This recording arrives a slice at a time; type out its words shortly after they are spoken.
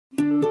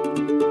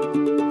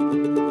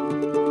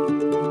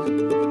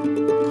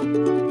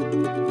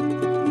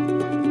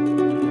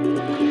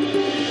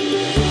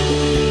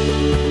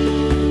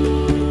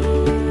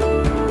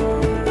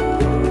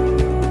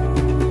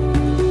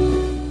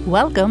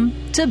Welcome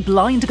to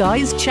Blind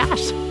Guys Chat,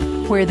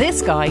 where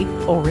this guy,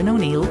 Oren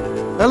O'Neill,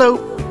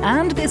 hello,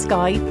 and this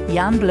guy,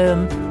 Jan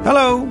Bloom,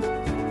 hello,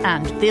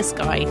 and this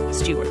guy,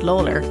 Stuart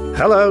Lawler,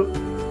 hello,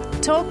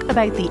 talk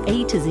about the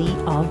A to Z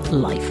of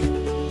life.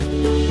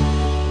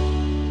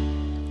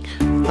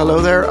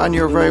 Hello there, and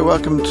you're very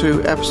welcome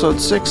to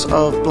episode 6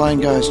 of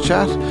Blind Guys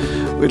Chat.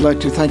 We'd like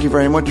to thank you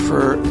very much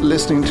for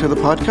listening to the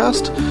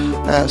podcast.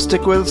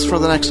 Stick with us for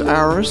the next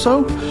hour or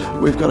so.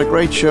 We've got a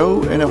great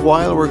show. In a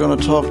while, we're going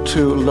to talk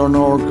to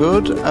Lenore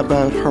Good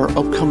about her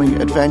upcoming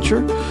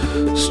adventure.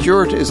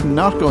 Stuart is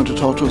not going to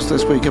talk to us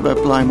this week about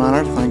Bly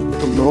Manor, thank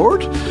the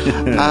Lord.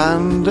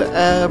 And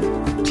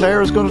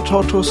Claire is going to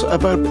talk to us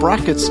about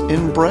brackets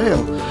in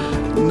Braille.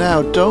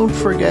 Now, don't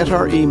forget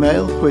our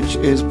email, which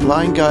is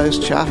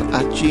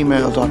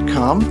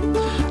blindguyschat@gmail.com.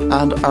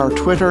 And our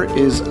Twitter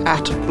is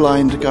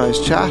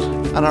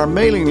 @blindguyschat. And our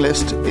mailing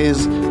list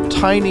is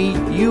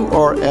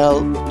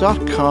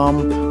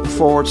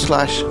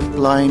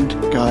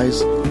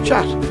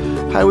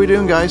tinyurl.com/blindguyschat. How are we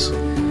doing, guys?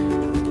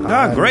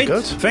 Great.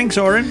 Good. Thanks,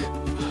 Oren.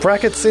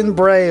 Brackets in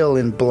Braille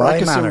in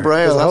Bly Manor. In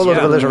Braille. There's a whole lot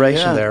of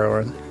alliteration yeah. there,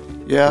 Oren.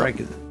 Yeah.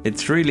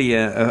 It's really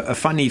a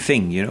funny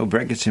thing, you know,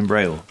 brackets in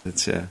Braille.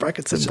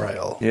 Brackets in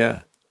Braille.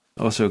 Yeah.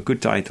 Also a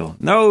good title.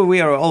 No, we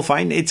are all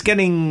fine. It's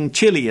getting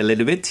chilly a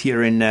little bit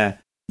here in the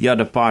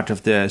other part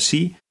of the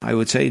sea, I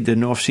would say, the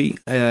North Sea.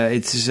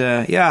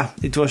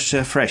 It was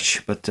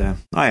fresh, but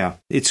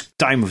it's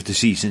time of the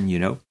season, you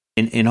know.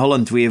 In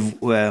Holland, we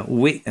have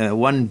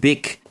one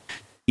big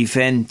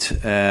event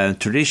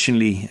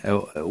traditionally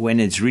when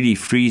it's really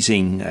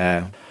freezing,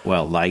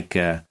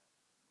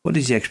 what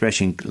is the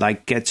expression?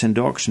 Like cats and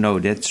dogs? No,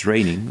 that's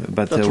raining.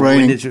 But that's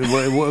raining.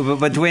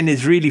 When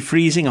it's really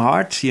freezing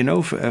hard, you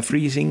know,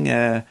 freezing.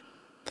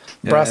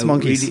 Brass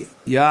monkeys.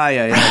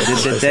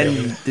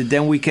 Really,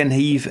 then we can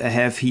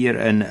have here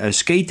a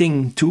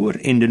skating tour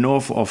in the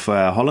north of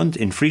Holland,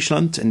 in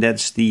Friesland, and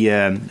that's the.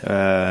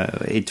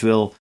 It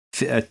will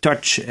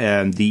touch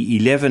the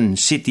 11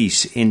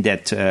 cities in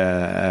that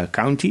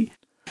county.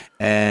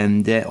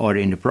 Or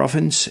in the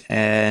province,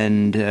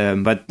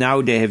 but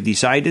now they have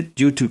decided,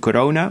 due to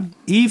Corona,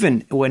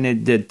 even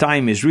when the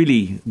time is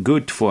really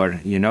good for,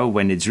 you know,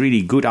 when it's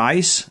really good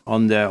ice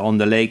on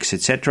the lakes,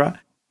 etc.,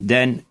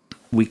 then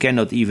we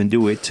cannot even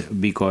do it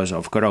because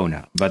of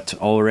Corona. But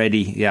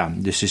already,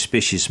 the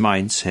suspicious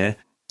minds,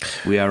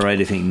 we are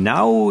already thinking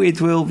now it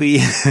will be.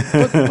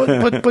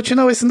 but you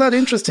know, isn't that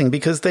interesting?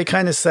 Because they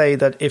kind of say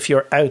that if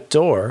you're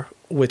outdoor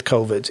with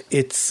COVID,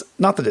 it's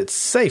not that it's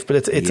safe, but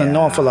it's an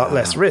awful lot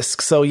less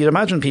risk. So you'd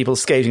imagine people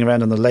skating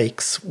around on the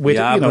lakes with,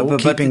 keeping.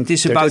 But it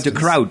is about the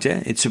crowd,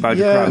 eh? It's about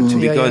the crowd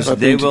because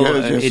they will.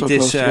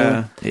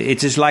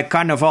 It is like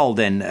carnival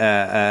then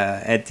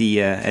at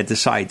the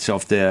sides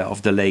of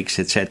the lakes,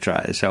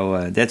 etc.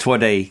 So that's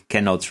what they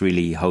cannot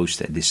really host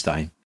at this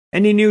time.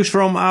 Any news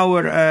from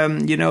our,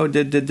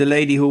 the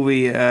lady who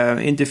we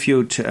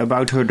interviewed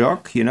about her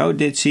dog? You know,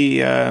 did she?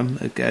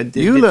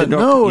 Eula,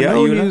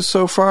 no news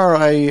so far.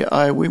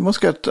 I must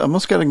get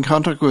in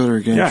contact with her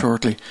again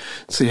shortly.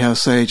 See how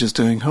Sage is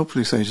doing.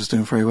 Hopefully, Sage is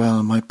doing very well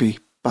and might be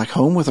back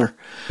home with her.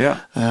 Yeah.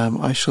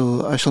 I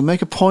shall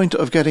make a point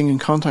of getting in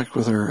contact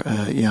with her,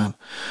 Jan.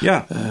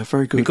 Yeah.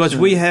 Very good. Because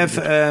we have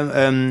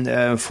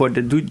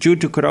due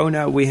to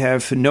Corona, we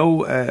have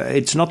no.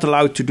 It's not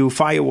allowed to do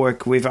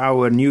firework with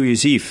our New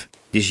Year's Eve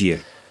this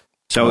year.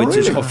 So it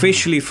is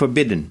officially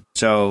forbidden.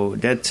 So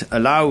that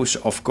allows,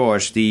 of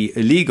course, the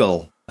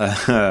illegal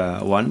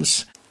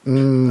ones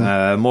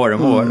more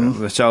and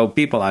more. So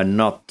people are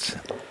not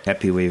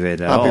happy with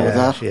it at all. Happy with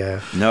that? Yeah.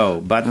 No,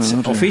 but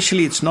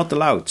officially it's not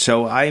allowed.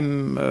 So I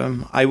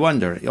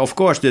wonder. Of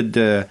course,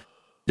 the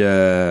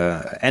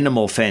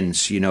animal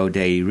fans, you know,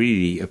 they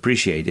really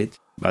appreciate it.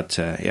 But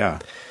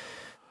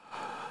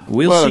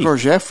we'll see. Of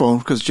course, Jeff won't,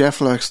 because Jeff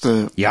likes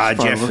the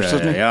fireworks,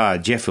 doesn't he?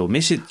 Jeff will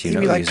miss it.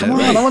 He'll be like, come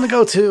on, I want to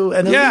go to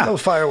an illegal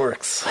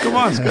fireworks. Come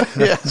on.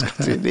 Let's go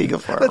to illegal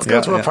fireworks.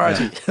 Let's go to a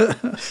party.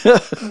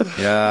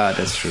 Yeah,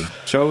 that's true.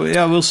 So,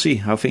 we'll see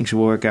how things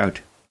will work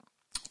out.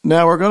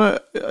 Now we're going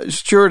to...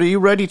 Stuart, are you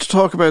ready to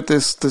talk about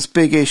this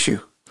big issue?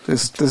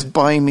 This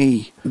Buy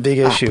Me big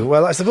app. issue.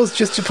 Well, I suppose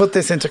just to put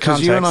this into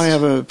context, you and I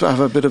have a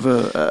bit of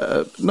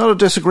a not a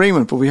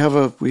disagreement, but we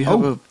have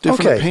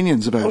different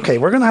opinions about it. Okay,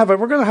 we're going to have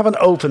an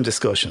open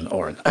discussion,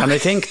 Oren. And I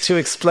think to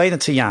explain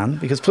it to Jan,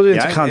 because put it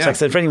into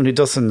context, and for anyone who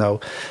doesn't know,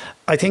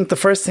 I think the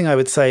first thing I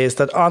would say is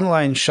that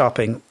online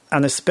shopping,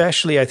 and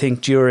especially I think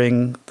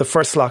during the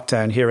first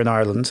lockdown here in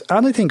Ireland,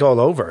 and I think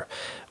all over,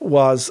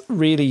 was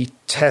really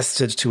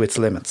tested to its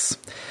limits.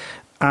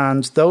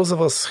 And those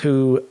of us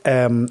who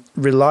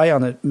rely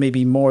on it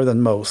maybe more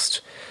than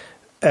most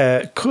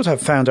could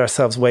have found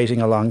ourselves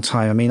waiting a long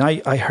time. I mean,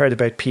 I heard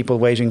about people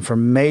waiting for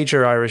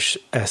major Irish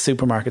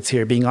supermarkets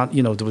here being on,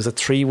 you know, there was a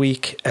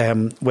 3-week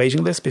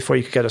waiting list before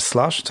you could get a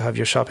slot to have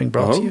your shopping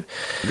brought to you.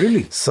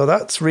 Really? So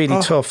that's really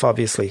tough,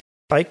 obviously.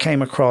 I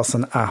came across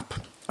an app,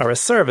 or a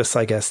service,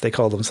 I guess they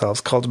call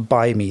themselves, called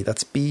Buy Me.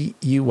 That's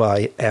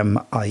BUYMIE.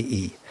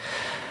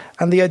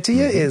 And the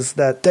idea is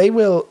that they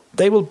will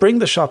bring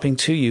the shopping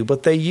to you,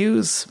 but they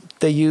use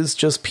they use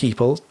just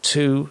people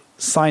to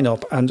sign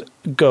up and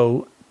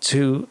go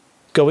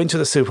into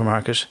the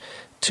supermarket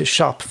to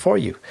shop for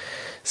you.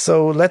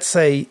 So let's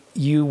say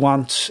you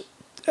want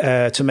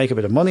to make a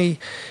bit of money.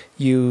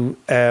 You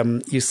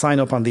sign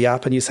up on the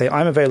app and you say,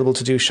 I'm available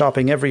to do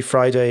shopping every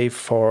Friday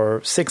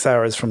for 6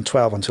 hours from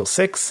 12 until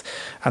 6.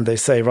 And they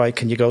say, right,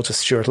 can you go to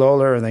Stuart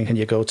Lawler? And then can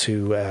you go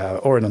to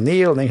Oren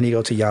O'Neill? And then can you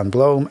go to Jan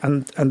Blom?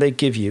 And they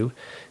give you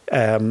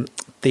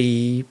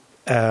the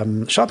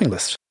shopping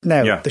list.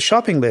 Now, the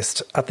shopping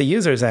list at the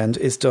user's end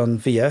is done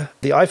via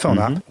the iPhone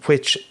app,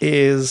 which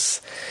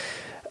is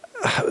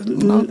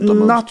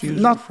not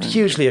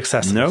hugely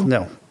accessible.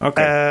 No.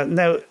 Okay.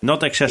 Now,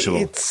 not accessible.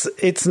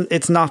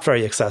 It's not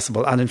very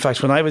accessible. And in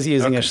fact, when I was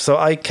using it, so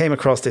I came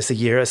across this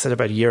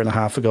about a year and a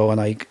half ago,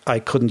 and I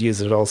couldn't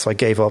use it at all, so I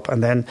gave up,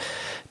 and then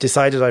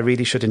decided I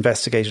really should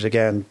investigate it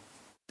again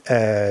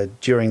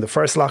during the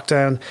first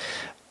lockdown,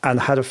 and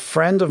had a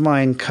friend of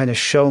mine kind of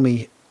show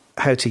me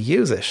how to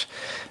use it.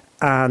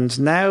 And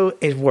now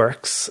it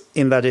works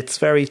in that it's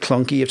very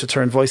clunky. You have to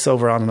turn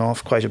VoiceOver on and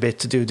off quite a bit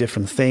to do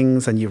different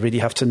things, and you really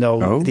have to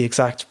know the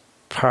exact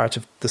part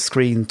of the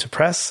screen to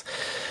press.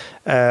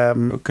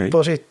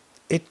 But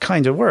it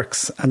kind of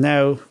works. And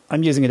now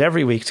I'm using it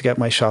every week to get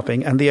my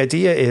shopping. And the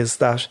idea is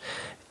that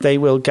they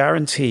will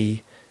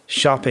guarantee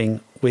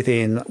shopping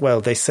within, well,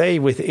 they say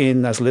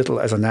within as little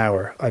as an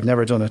hour. I've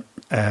never done it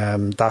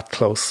that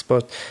close,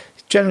 but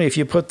generally, if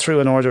you put through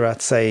an order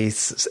at, say,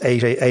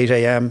 8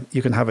 a.m.,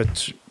 you can have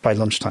it by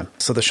lunchtime.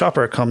 So the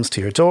shopper comes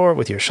to your door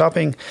with your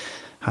shopping,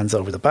 hands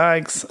over the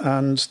bags,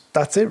 and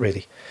that's it,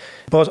 really.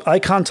 But I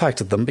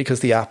contacted them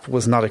because the app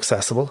was not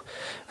accessible.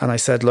 And I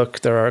said, look,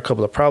 there are a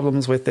couple of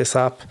problems with this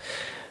app.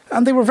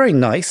 And they were very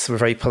nice, were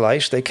very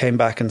polite. They came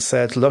back and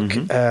said, look,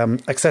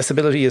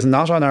 accessibility is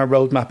not on our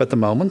roadmap at the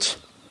moment.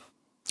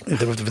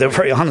 They were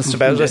very honest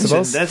about it, I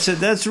suppose.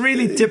 That's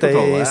really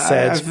typical. They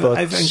said,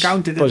 I've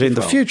encountered it but in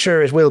before. the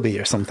future it will be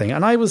or something.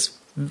 And I was,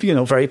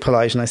 very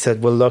polite, and I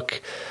said, well,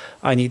 look,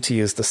 I need to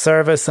use the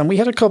service. And we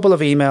had a couple of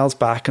emails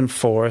back and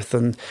forth,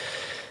 and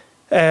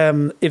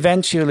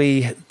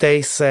eventually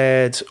they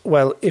said,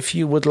 well, if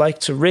you would like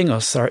to ring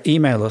us or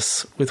email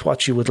us with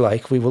what you would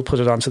like, we will put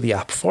it onto the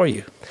app for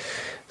you.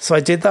 So I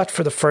did that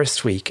for the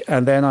first week,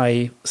 and then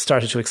I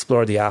started to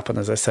explore the app. And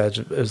as I said,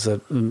 it was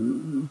there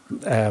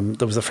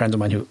was a friend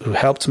of mine who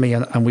helped me,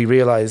 and I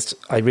realized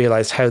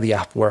how the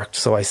app worked.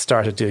 So I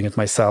started doing it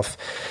myself.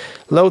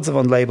 Loads of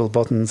unlabeled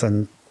buttons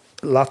and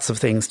lots of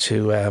things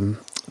to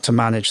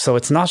manage. So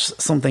it's not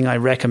something I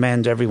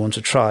recommend everyone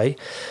to try,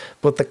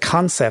 but the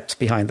concept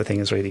behind the thing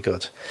is really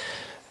good.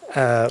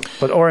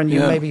 But Oren, you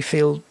maybe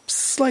feel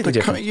slightly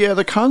different.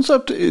 The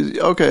concept is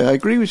okay. I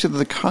agree with you that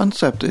the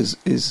concept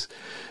is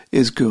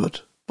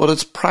good, but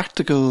it's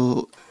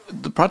practical.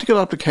 The practical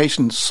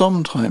application,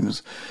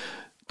 sometimes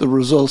the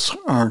results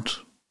aren't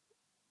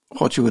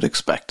what you would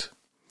expect.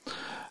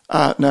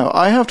 Now,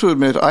 I have to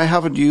admit, I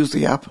haven't used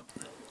the app.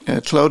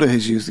 Clodagh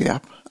has used the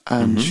app,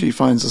 and she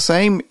finds the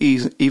same,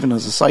 even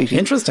as a sighting.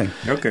 Interesting.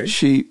 Okay.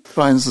 She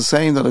finds the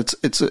same, that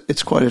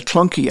it's quite a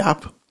clunky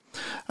app,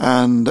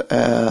 and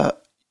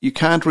you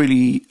can't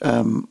really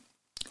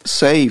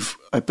save,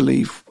 I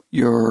believe,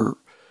 your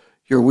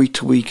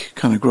week-to-week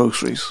kind of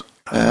groceries.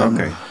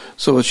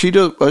 So what she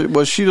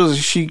does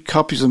is she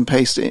copies and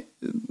pastes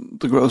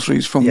the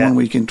groceries from one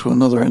week into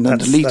another, and then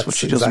deletes what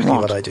she doesn't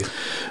want. What I do,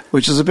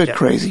 which is a bit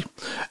crazy.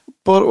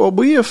 But what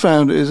we have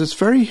found is it's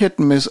very hit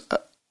and miss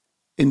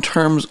in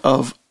terms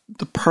of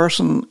the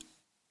person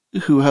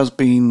who has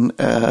been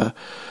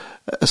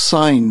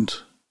assigned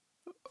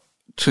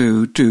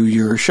to do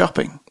your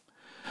shopping.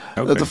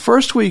 The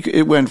first week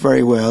it went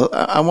very well,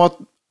 and what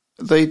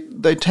they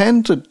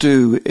tend to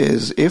do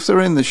is, if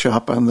they're in the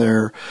shop and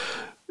they're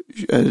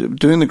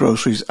doing the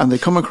groceries and they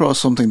come across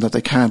something that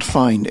they can't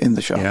find in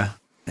the shop,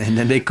 and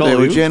then they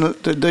call you.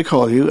 They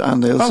call you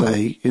and they'll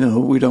say,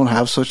 we don't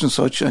have such and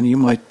such, and you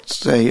might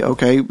say,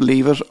 okay,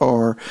 leave it,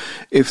 or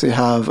if they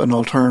have an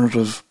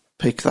alternative,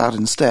 pick that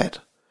instead.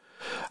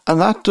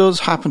 And that does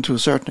happen to a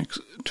certain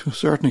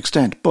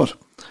extent. But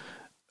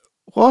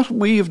what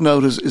we've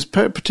noticed is,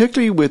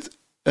 particularly with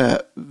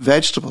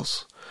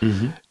vegetables,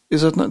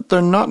 is that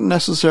they're not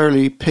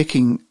necessarily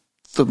picking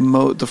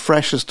the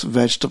freshest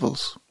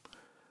vegetables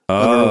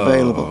that are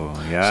available.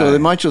 So they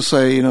might just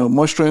say,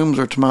 mushrooms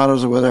or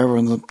tomatoes or whatever,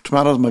 and the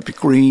tomatoes might be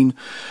green,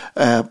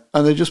 and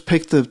they just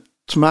pick the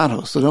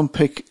tomatoes. They don't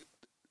pick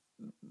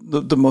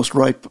the most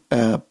ripe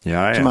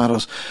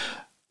tomatoes.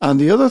 And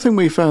the other thing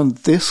we found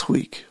this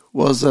week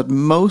was that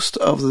most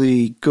of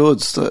the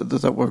goods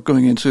that were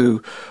going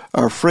into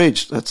our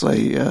fridge, let's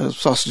say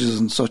sausages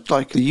and such,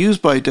 like the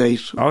use-by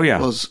date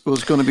was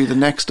going to be the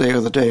next day or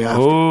the day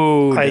after.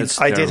 Oh, I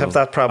did have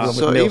that problem with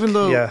milk. Even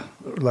though,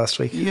 last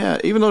week. Yeah,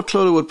 even though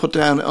Clodagh would put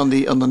down on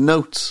the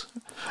notes,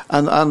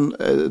 even though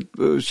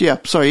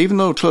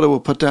Clodagh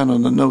would put down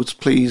on the notes,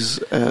 please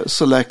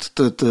select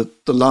the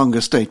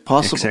longest date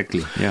possible.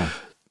 Exactly. Yeah.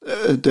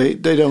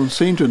 They don't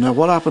seem to. Now,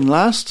 what happened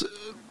last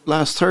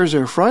last Thursday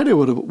or Friday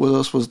with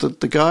us was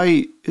that the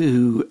guy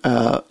who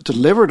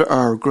delivered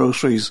our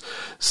groceries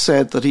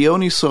said that he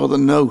only saw the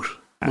note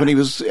when he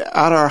was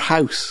at our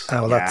house.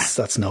 Oh, well,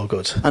 that's no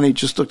good. And he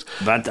just looked...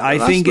 But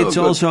I think it's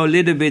also a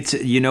little bit,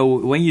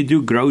 when you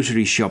do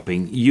grocery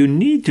shopping, you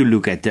need to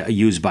look at the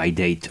use-by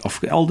date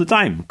all the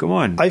time. Come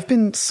on. I've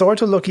been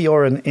sort of lucky,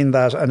 Oren, in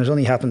that, and it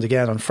only happened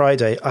again on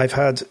Friday, I've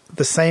had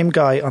the same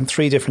guy on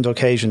 3 different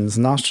occasions,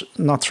 not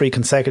 3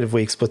 consecutive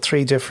weeks, but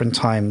 3 different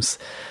times.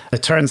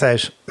 It turns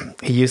out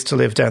he used to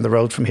live down the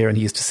road from here and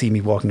he used to see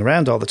me walking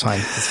around all the time.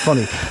 It's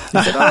funny. He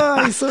said,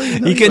 I saw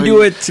you. He can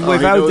do it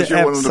without the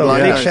app. So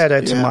big shout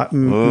out to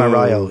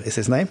Mario is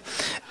his name.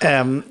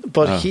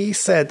 But he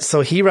said,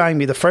 so he rang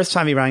me. The first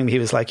time he rang me, he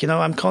was like,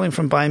 I'm calling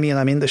from Buy Me and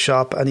I'm in the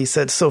shop. And he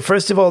said, so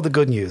first of all, the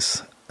good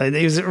news. And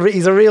he's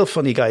a real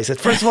funny guy. He said,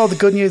 first of all, the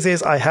good news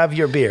is I have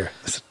your beer.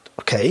 I said,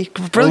 okay,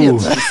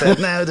 brilliant. I said,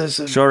 now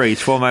sorry,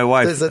 it's for my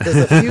wife. There's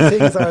a few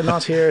things that are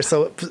not here.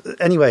 So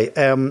anyway,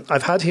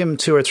 I've had him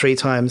 2 or 3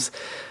 times,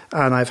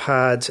 and I've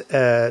had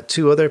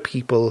 2 other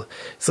people.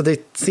 So they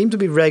seem to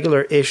be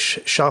regular-ish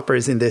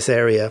shoppers in this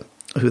area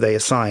who they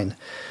assign.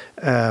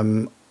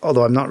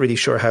 Although I'm not really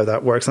sure how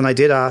that works. And I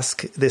did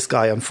ask this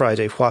guy on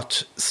Friday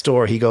what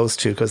store he goes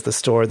to, because the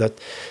store that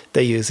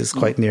they use is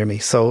quite near me.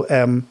 So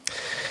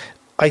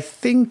I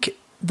think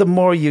the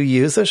more you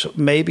use it,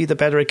 maybe the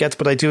better it gets.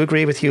 But I do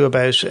agree with you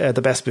about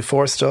the best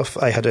before stuff.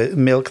 I had a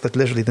milk that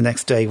literally the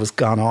next day was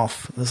gone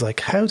off. I was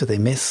like, how do they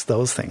miss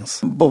those things?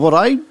 But what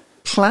I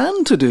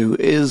plan to do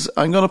is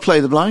I'm going to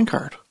play the blind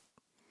card.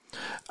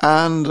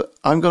 And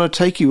I'm going to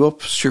take you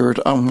up, Stuart,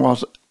 on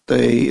what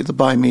the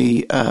Buy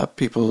Me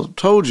people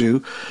told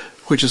you,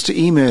 which is to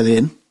email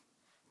in.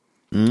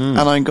 And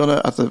I'm going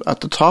to,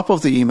 at the top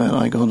of the email,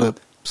 I'm going to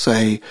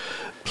say,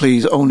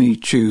 please only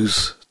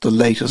choose the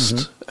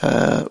latest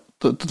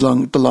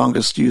the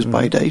longest use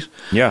by date.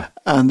 Yeah.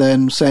 And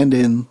then send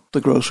in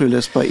the grocery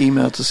list by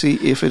email to see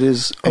if it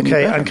is any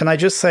better. And can I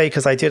just say,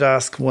 because I did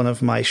ask one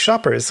of my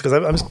shoppers, because I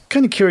was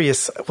kind of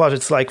curious what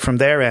it's like from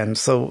their end.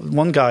 So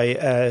one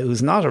guy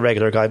who's not a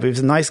regular guy, but he was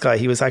a nice guy,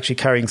 he was actually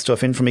carrying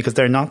stuff in for me because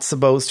they're not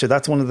supposed to.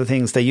 That's one of the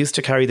things. They used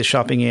to carry the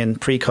shopping in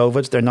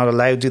pre-COVID. They're not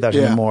allowed to do that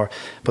anymore.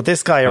 But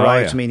this guy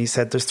arrived to me and he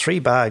said, there's 3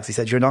 bags. He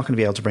said, you're not going to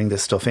be able to bring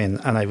this stuff in.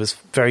 And I was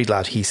very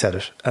glad he said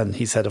it. And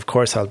he said, of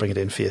course I'll bring it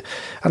in for you.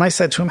 And I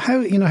said to him, how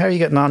are you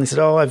getting on? He said,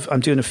 I'm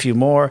doing a few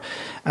more.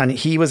 And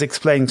he was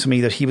explaining to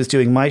me that he was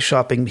doing my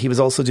shopping. He was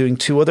also doing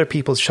 2 other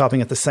people's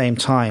shopping at the same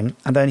time.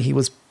 And then he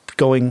was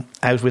going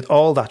out with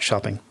all that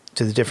shopping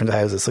to the different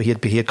houses. So he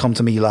had come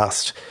to me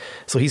last.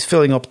 So he's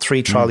filling up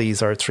 3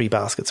 trolleys or 3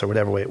 baskets or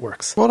whatever way it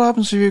works. What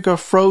happens if you've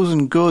got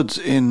frozen goods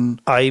in...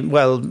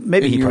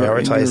 maybe he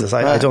prioritizes.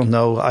 I don't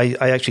know.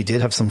 I actually did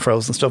have some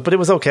frozen stuff, but it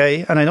was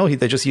okay. And I know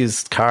they just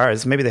used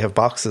cars. Maybe they have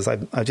boxes. I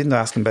didn't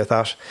ask him about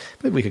that.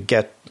 Maybe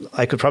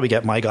I could probably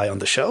get my guy on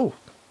the show.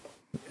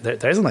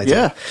 There's an idea.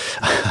 Yeah.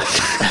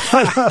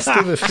 I'll ask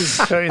him if he's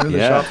carrying in the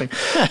shopping.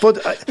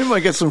 But you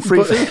might get some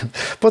free food.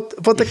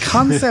 But the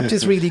concept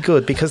is really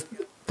good because...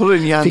 Put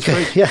it in Jan's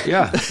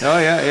Yeah. Oh,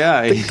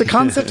 yeah. The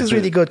concept is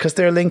really good because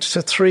they're linked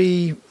to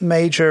 3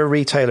 major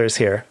retailers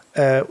here.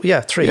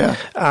 3. Yeah.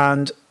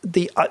 And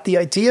the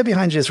idea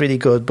behind it is really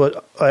good.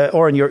 But,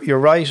 Oren, you're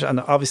right.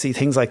 And obviously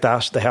things like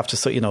that, they have to,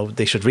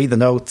 they should read the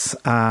notes.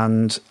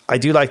 And I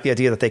do like the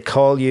idea that they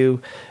call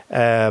you,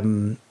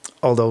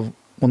 although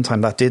one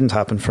time that didn't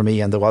happen for me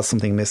and there was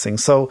something missing.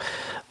 So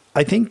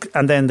I think,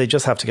 and then they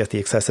just have to get the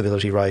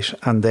accessibility right,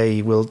 and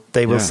they will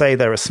say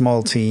they're a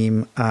small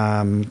team.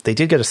 They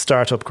did get a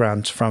startup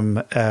grant from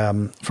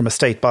a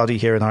state body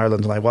here in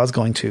Ireland, and I was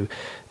going to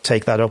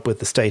take that up with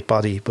the state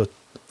body, but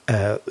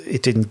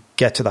it didn't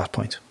get to that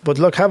point. But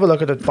look, have a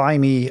look at it. Buy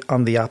Me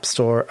on the App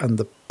Store and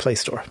the Play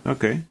Store.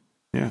 Okay,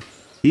 yeah.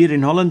 Here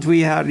in Holland,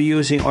 we are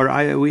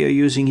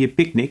using here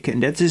Picnic,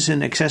 and that is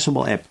an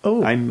accessible app.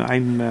 Oh.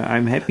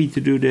 I'm happy to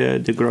do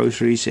the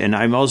groceries, and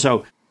I'm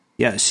also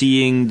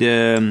seeing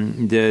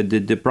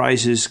the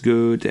prices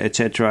good,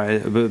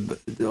 etc.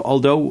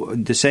 Although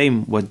the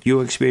same what you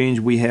experience,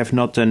 we have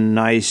not a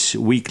nice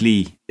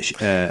weekly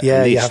list,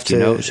 you have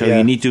to, so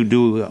you need to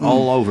do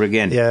all over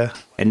again. Yeah,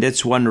 and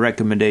that's one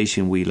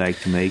recommendation we like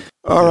to make.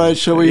 All right,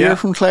 shall we hear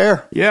from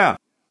Claire? Yeah.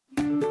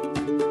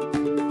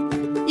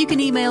 You can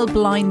email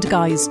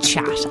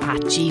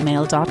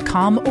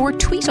blindguyschat@gmail.com or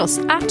tweet us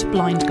at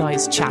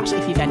blindguyschat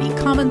if you've any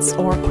comments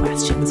or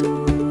questions.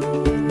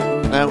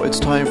 Now it's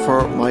time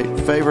for my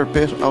favourite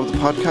bit of the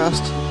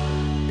podcast.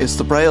 It's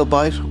the Braille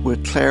Bite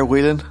with Claire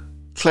Whelan.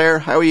 Claire,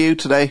 how are you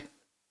today?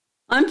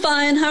 I'm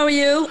fine. How are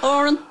you,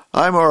 Oren?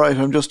 I'm all right.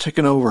 I'm just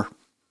ticking over.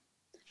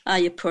 Ah,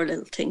 you poor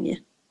little thing, you.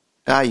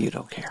 You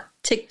don't care.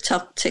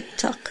 Tick-tock,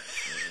 tick-tock.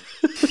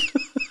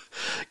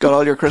 Got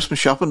all your Christmas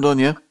shopping done,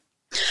 yeah?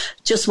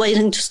 Just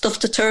waiting to stuff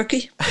the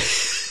turkey.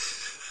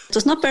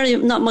 There's not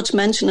much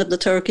mention of the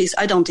turkeys.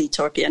 I don't eat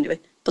turkey anyway.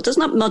 But there's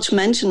not much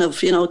mention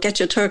of, get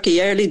your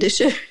turkey early this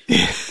year.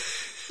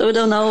 So we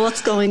don't know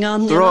what's going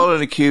on. They're all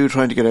in a queue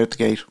trying to get out the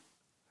gate.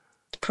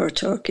 Poor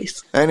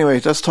turkeys.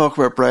 Anyway, let's talk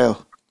about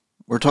Braille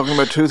We're talking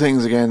about two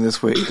things again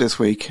this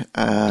week,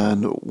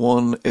 and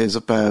one is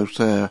about,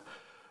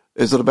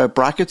 is it about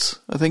brackets,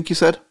 I think you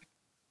said?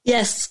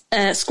 Yes,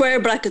 square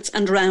brackets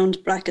and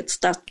round brackets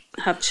that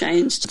have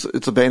changed.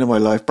 It's a bane of my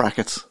life,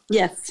 brackets.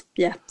 Yes,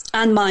 yeah,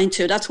 and mine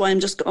too. That's why I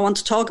want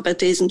to talk about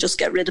these and just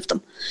get rid of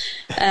them.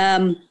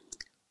 And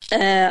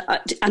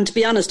to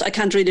be honest, I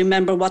can't really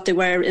remember what they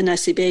were in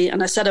SCB,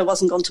 and I said I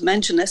wasn't going to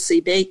mention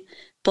SCB,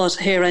 but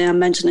here I am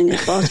mentioning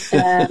it. But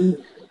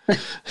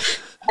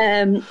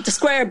the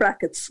square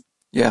brackets,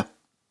 yeah,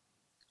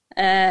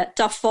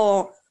 dot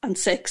 4 and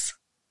 6,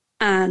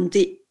 and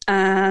the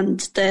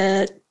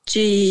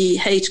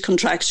GH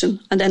contraction,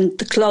 and then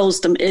the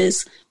close them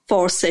is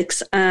 4,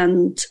 6,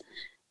 and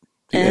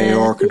the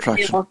AR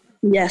contraction.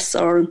 Yes,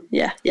 or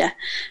yeah,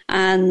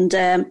 and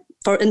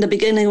for in the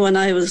beginning when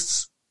I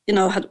was,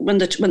 when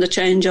the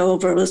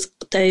changeover was,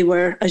 they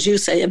were, as you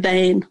say, a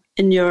bane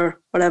in your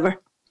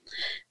whatever.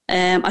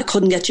 I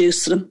couldn't get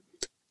used to them.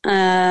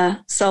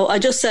 So I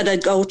just said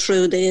I'd go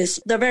through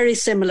these. They're very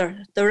similar.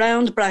 The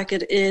round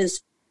bracket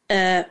is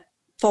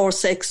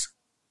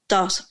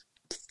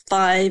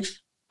 46.5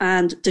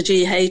 and the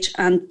GH,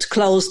 and to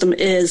close them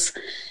is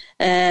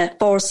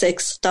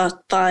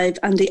 46.5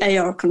 and the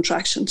AR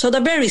contraction. So they're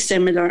very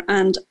similar,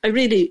 and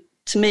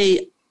to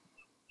me,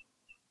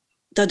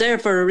 they're there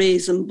for a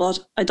reason, but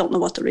I don't know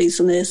what the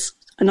reason is.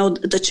 I know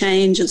the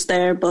change is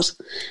there, but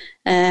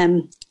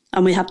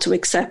and we have to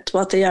accept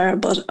what they are,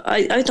 but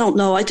I don't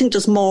know. I think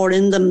there's more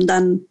in them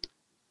than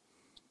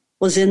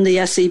was in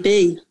the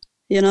SEB,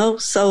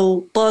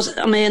 So, but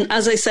I mean,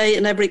 as I say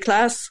in every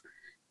class,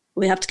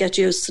 we have to get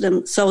used to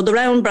them. So the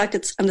round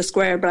brackets and the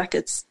square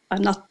brackets,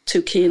 I'm not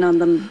too keen on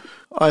them.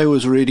 I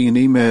was reading an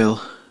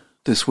email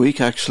this week,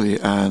 actually,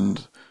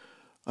 and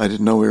I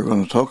didn't know we were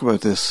going to talk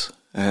about this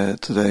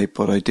today,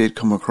 but I did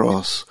come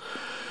across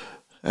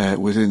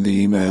within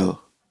the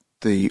email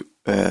the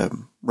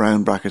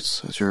round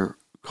brackets, as you're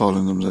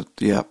calling them,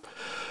 the app,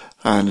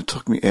 and it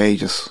took me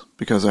ages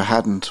because I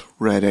hadn't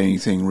read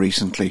anything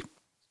recently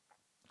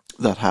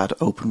that had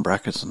open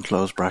brackets and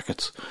closed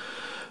brackets,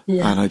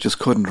 and I just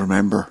couldn't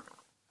remember.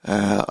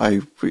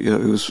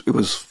 It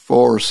was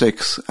 4 or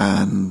 6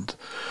 and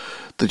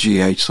the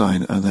GH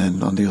sign, and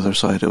then on the other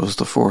side it was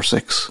the 4,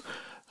 6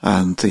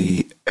 and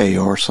the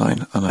AR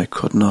sign, and I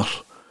could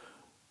not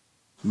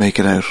make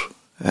it out.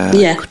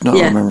 I could not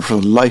remember for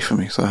the life of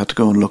me, so I had to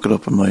go and look it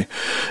up in my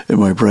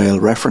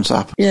Braille reference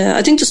app. Yeah,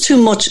 I think there's too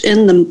much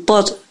in them,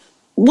 but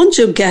once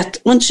you,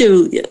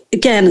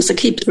 again, as I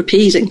keep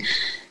repeating,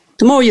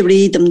 the more you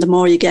read them, the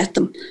more you get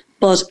them.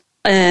 But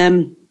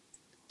they're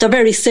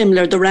very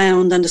similar, the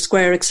round and the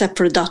square, except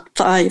for a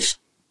 .5.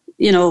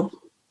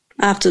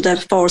 After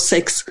that 4,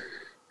 6,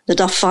 the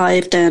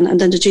 .5 then,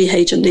 and then the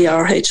GH and the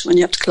RH when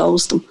you have to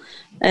close them.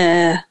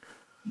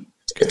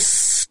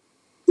 It's,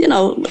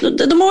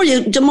 the more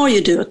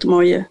you do it, the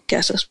more you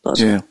get it.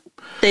 But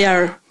they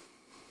are,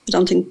 I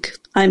don't think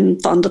I'm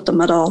fond of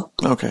them at all.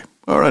 Okay.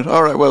 All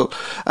right. Well,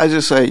 as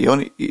you say,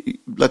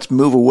 let's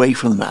move away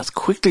from them as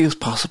quickly as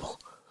possible.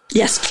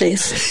 Yes,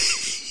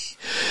 please.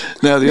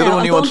 Now, the other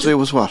one you want to do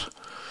was what?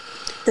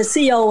 The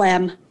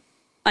COM.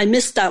 I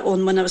missed that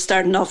one when I was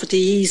starting off with the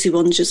easy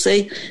ones, you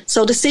see.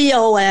 So the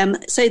COM,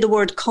 say the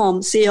word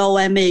COME,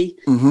 C-O-M-E,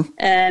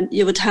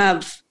 you would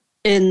have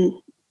in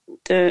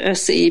the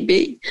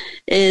SEB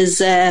is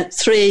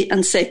 3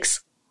 and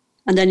 6.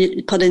 And then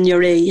you put in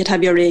your E, you'd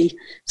have your E.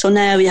 So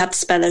now you have to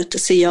spell out the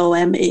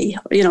C-O-M-E.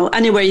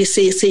 Anywhere you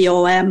see a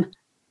C-O-M,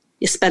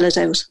 you spell it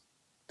out.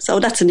 So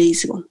that's an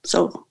easy one.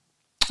 So.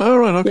 All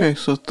right, okay. Yeah.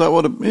 So that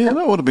would have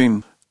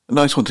been a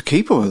nice one to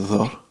keep, I would have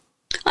thought.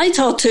 I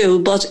thought too,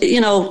 but,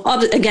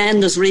 again,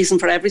 there's reason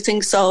for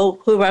everything. So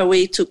who are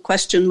we to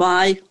question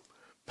why?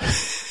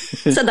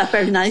 Said that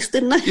very nice,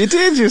 didn't I? You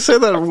did. You said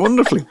that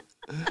wonderfully.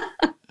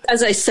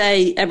 As I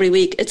say every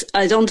week,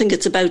 I don't think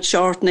it's about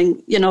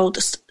shortening,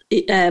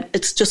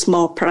 it's just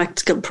more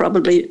practical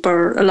probably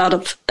for a lot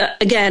of,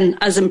 again,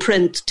 as in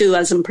print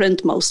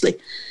mostly.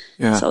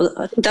 Yeah. So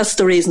I think that's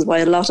the reason why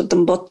a lot of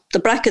them, but the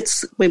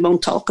brackets, we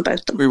won't talk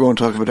about them. We won't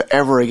talk about it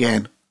ever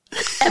again.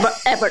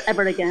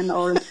 ever again,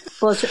 Oren.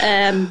 But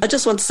I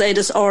just want to say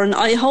this, Oren,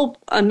 I hope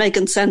I'm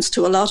making sense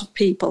to a lot of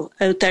people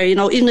out there,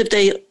 even if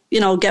they,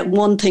 get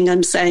one thing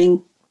I'm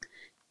saying,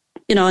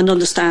 and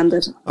understand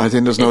it. I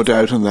think there's no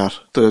doubt in that.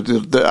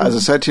 As I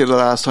said to you the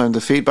last time,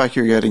 the feedback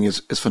you're getting is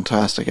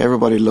fantastic.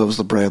 Everybody loves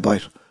the Braille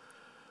Bite.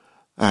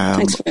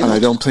 And I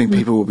don't think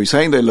people will be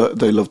saying they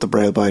love the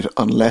Braille Bite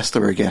unless they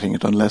were getting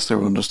it, unless they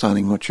were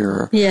understanding what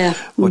you're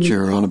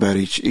on about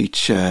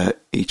each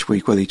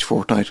week, each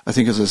fortnight. I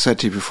think, as I said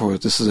to you before,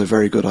 this is a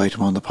very good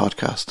item on the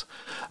podcast.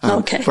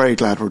 I'm very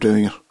glad we're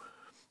doing it.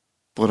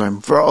 But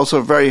I'm also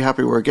very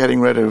happy we're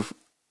getting rid of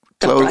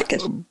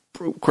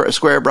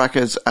square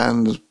brackets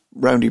and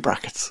roundy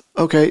brackets.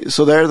 Okay,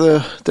 so they're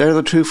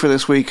the two for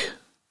this week.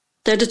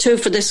 They're the two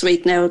for this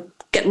week now.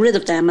 Get rid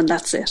of them and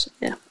that's it.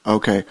 Yeah.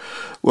 Okay.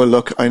 Well,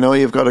 look, I know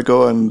you've got to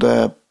go and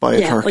buy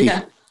a turkey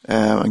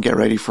and get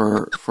ready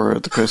for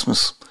the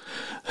Christmas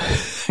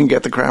and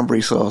get the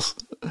cranberry sauce.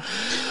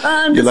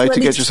 You like to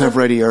get yourself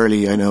ready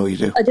early, I know you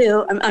do. I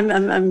do.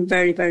 I'm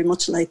very, very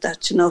much like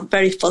that,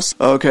 very fussy.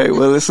 Okay,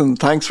 well, listen,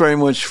 thanks very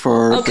much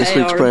for this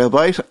week's Braille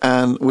Bite,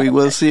 and we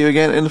will see you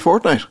again in a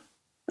fortnight.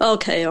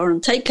 Okay,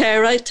 Oren, take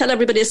care, right? Tell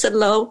everybody I said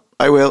hello.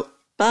 I will.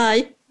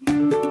 Bye.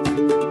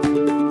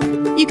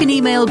 You can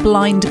email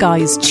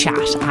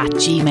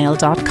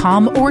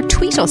blindguyschat@gmail.com or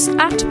tweet us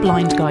at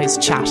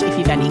blindguyschat if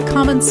you've any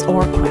comments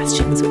or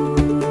questions.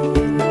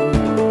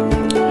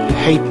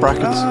 Hate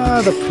brackets.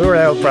 The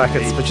plural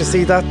brackets. But you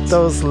see,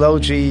 those low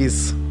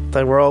G's,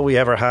 they were all we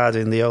ever had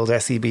in the old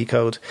SEB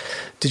code.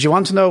 Did you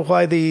want to know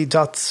why the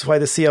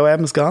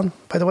COM's gone,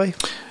 by the way?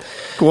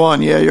 Go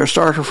on, yeah, your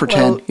starter for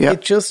 10. Yeah.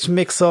 It just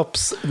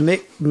mixes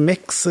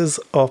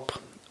up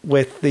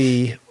with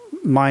the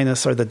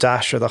minus or the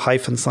dash or the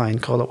hyphen sign,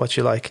 call it what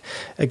you like.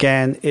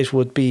 Again, it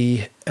would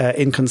be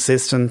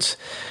inconsistent,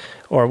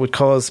 or it would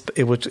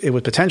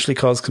potentially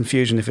cause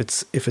confusion if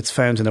it's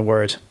found in a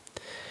word.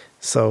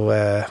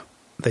 So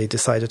they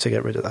decided to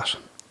get rid of that.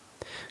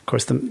 Of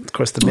course, the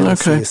middle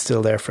C is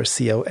still there for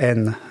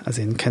CON, as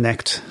in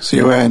connect.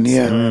 CON,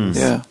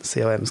 yeah.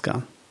 COM's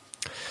gone.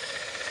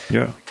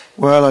 Yeah.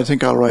 Well, I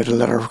think I'll write a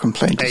letter of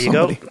complaint to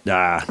somebody.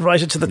 Go.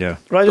 Write it to the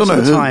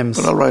Times.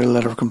 But I'll write a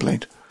letter of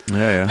complaint.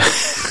 Yeah.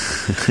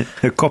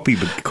 Copy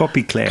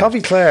Claire.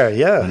 Copy Claire,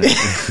 yeah.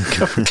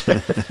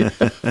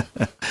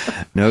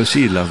 No,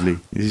 see, lovely.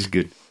 This is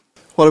good.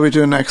 What are we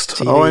doing next?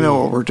 TV. Oh, I know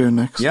what we're doing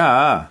next.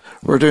 Yeah.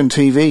 We're doing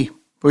TV,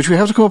 which we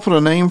have to come up with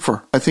a name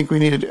for. I think we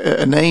need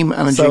a name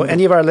and a jingle. So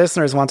any of our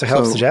listeners want to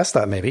help suggest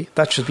that, maybe?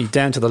 That should be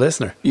down to the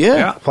listener.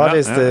 Yeah. What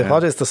is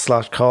the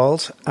slot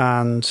called?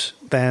 And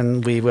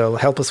then we will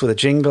help us with a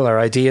jingle or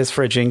ideas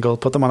for a jingle,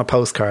 put them on a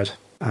postcard,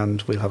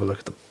 and we'll have a look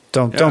at them.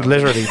 Don't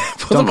literally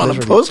put them on a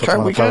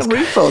postcard. We can't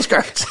read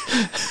postcards.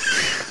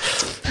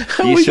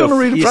 How are we going to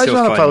read a postcard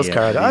on a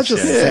postcard? I'll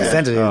just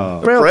send it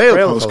in.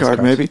 Braille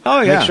postcard, maybe.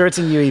 Oh, yeah. Make sure it's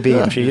in UEB.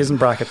 Yeah. If you're using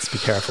brackets, be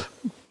careful.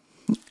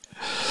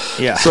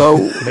 Yeah. So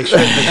make sure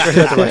you have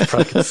the right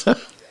brackets.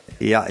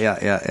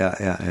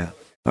 Yeah.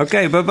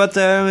 Okay, but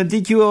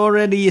did you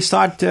already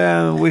start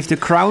with The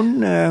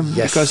Crown?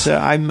 Yes. Because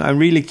I'm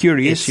really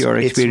curious your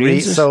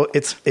experiences.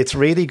 It's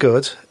really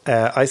good.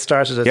 I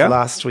started it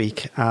last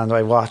week, and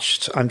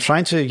I'm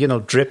trying to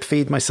drip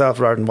feed myself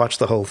rather than watch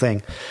the whole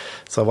thing.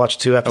 So I watched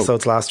 2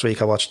 episodes last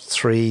week. I watched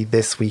 3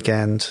 this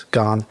weekend.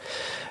 Gone.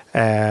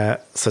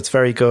 So it's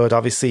very good.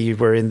 Obviously,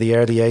 we're in the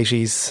early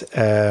 80s.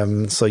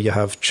 So you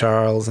have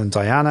Charles and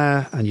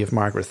Diana, and you have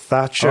Margaret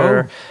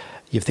Thatcher.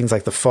 You have things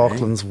like the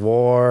Falklands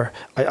War.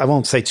 I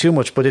won't say too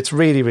much, but it's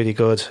really, really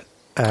good.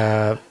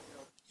 Yeah,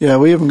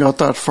 we haven't got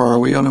that far.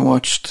 We only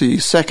watched the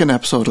 2nd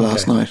episode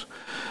last night,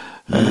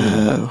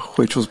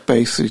 which was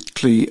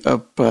basically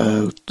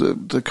about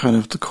the kind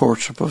of the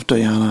courtship of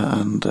Diana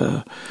and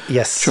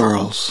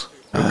Charles.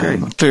 Okay.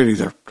 Clearly,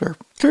 they're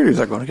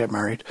going to get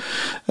married.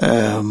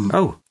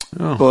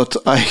 But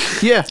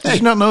did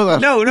you not know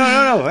that? No.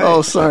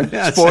 Oh, sorry.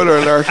 Spoiler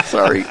alert.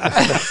 Sorry.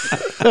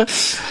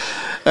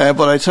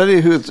 But I tell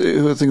you who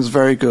I think is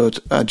very good,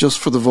 just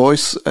for the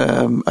voice.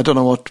 I don't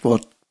know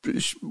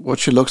what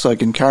she looks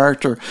like in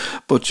character,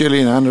 but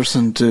Gillian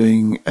Anderson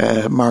doing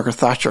Margaret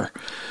Thatcher.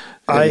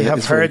 I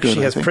have heard she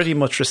has pretty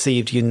much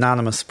received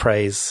unanimous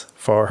praise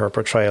for her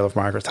portrayal of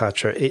Margaret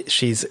Thatcher.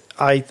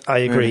 I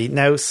agree.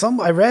 Now,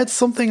 I read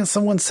something and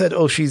someone said,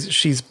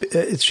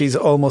 she's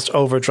almost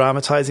over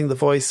dramatizing the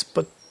voice,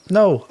 but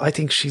no, I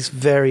think she's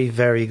very,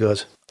 very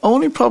good.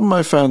 Only problem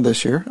I found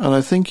this year, and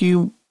I think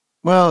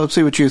let's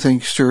see what you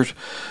think, Stuart.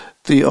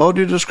 The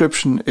audio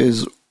description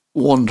is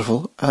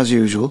wonderful, as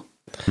usual.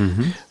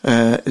 Mm-hmm.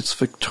 It's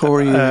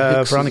Victoria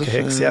Hicks, Veronica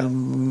Hicks,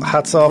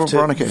 hats off to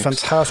Veronica Hicks.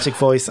 Fantastic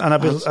voice. And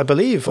I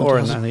believe,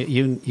 Oren, and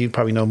you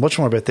probably know much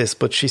more about this,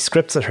 but she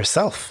scripts it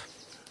herself.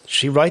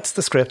 She writes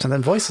the script and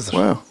then voices it.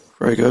 Wow,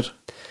 very good.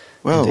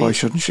 Well, indeed. Why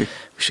shouldn't she?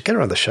 We should get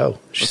her on the show.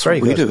 She's That's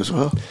very what good. We do as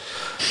well.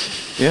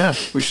 Yeah,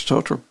 we should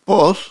talk to her.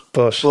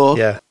 But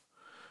yeah.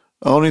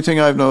 The only thing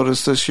I've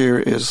noticed this year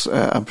is,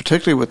 and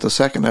particularly with the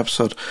 2nd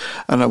episode,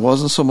 and it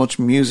wasn't so much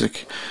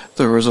music,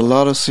 there was a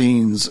lot of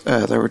scenes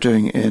they were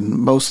doing in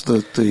most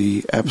of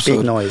the episode.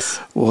 Big noise.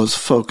 Was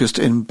focused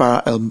in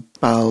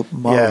Balmoral,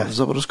 is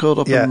that what it's called?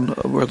 Up in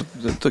where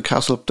the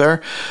castle up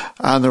there.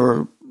 And there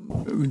were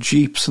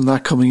jeeps and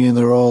that coming in.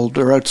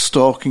 They're out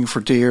stalking for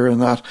deer and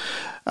that.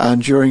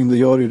 And during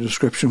the audio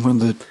description,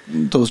 when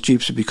those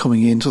jeeps would be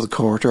coming into the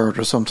courtyard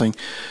or something,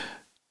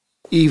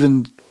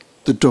 even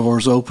the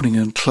doors opening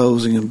and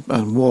closing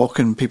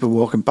and people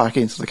walking back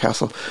into the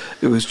castle,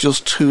 it was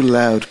just too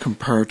loud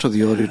compared to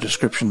the audio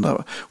description,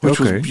 which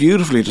was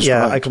beautifully described.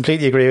 Yeah, I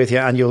completely agree with you,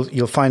 and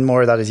you'll find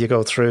more of that as you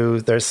go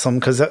through. There's some,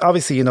 because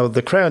obviously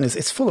The Crown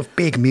it's full of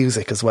big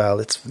music as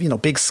well. It's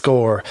big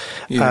score.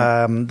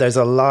 Yeah. There's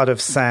a lot of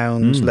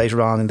sound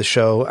later on in the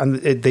show, and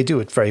they do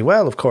it very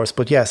well, of course.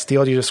 But yes, the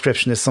audio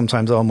description is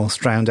sometimes almost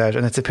drowned out,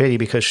 and it's a pity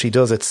because she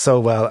does it so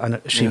well, and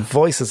she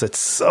voices it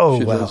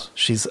so well. Does.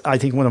 She's, I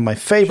think, one of my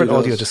favourite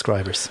audio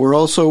describers. We're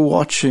also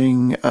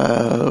watching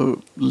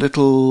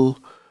Little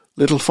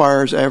Little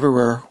Fires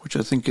Everywhere, which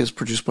I think is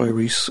produced by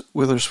Reese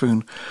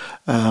Witherspoon.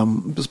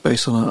 It's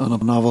based on a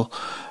novel,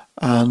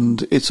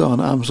 and it's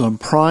on Amazon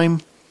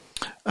Prime.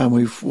 And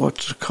we've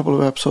watched a couple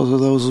of episodes of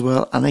those as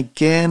well. And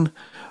again,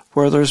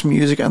 where there's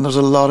music, and there's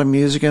a lot of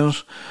music in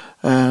it,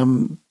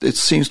 it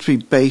seems to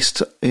be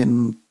based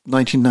in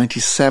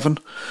 1997.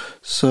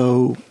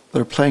 So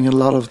they're playing a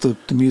lot of the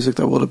music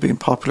that would have been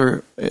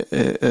popular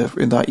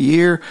in that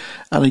year.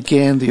 And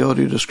again, the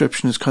audio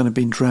description is kind of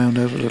being drowned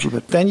out a little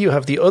bit. Then you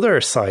have the other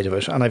side of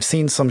it, and I've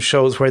seen some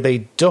shows where they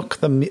duck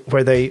them,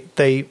 where they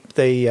bring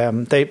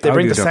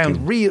the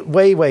sound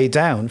way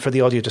down for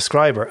the audio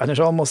describer, and it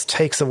almost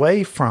takes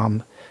away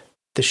from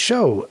the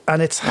show.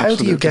 And it's how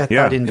do you get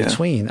that in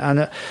between?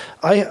 And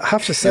I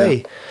have to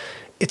say,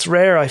 it's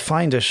rare I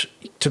find it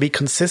to be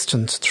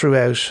consistent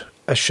throughout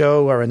a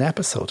show or an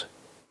episode.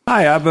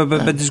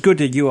 But it's good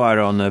that you are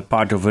on a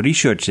part of a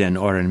research then,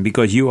 Oren,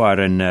 because you are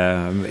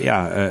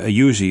a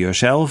user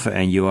yourself,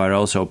 and you are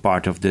also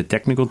part of the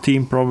technical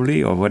team,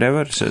 probably, or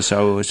whatever. So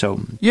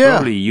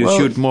probably you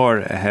should more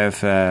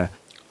have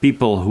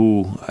people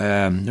who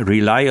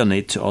rely on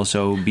it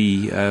also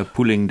be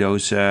pulling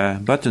those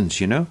buttons,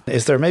 you know?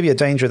 Is there maybe a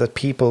danger that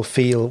people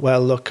feel,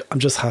 well, look, I'm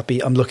just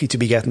happy, I'm lucky to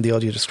be getting the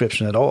audio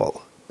description at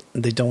all?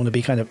 They don't want to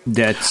be kind of...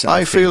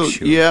 I feel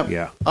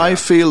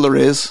there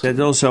is. That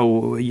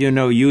also,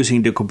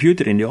 using the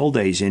computer in the old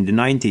days, in the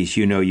 90s,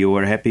 you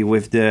were happy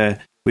with the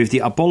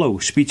Apollo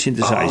speech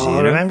synthesizer.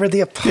 Oh, remember the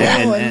Apollo?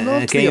 I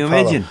loved can the you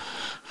Apollo. Imagine?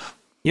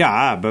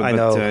 Yeah,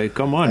 but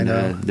come on,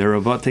 the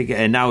robotic,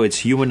 and now it's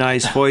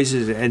humanized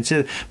voices. And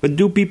so, but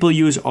do people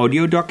use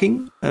audio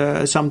docking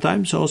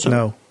sometimes also?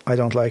 No, I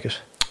don't like it.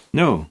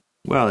 No.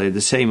 Well,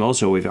 the same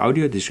also with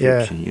audio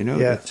description,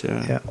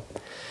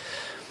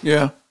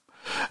 Yeah.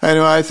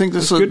 Anyway, I think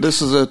this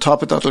is a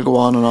topic that'll go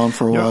on and on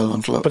for a while.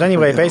 But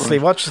anyway, basically,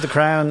 watch The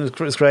Crown.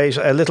 It's great.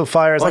 Little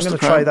Fires. I'm going to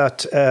try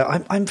that.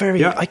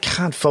 I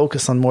can't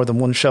focus on more than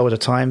one show at a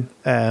time.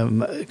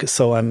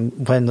 So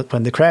when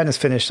The Crown is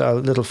finished,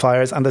 Little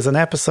Fires. And there's an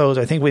episode,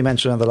 I think we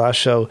mentioned on the last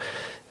show,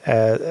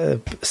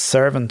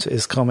 Servant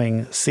is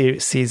coming.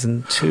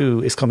 Season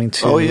 2 is coming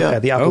to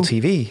the Apple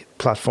TV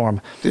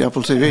platform. The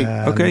Apple TV.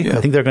 I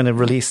think they're going to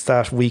release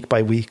that week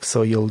by week,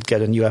 so you'll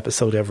get a new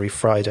episode every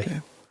Friday.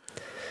 Okay.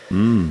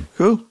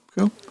 Cool.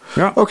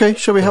 Yeah. Okay,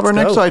 shall we have our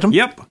next item?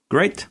 Yep,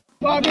 great.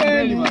 Now,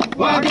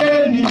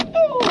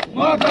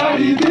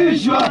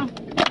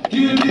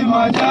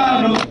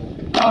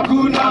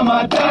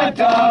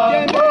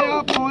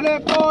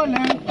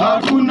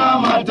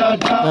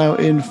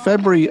 in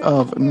February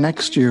of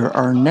next year,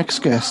 our next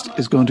guest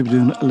is going to be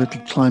doing a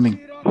little climbing.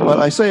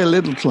 Well, I say a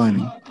little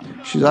climbing.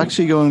 She's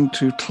actually going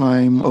to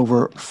climb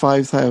over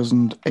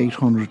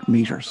 5,800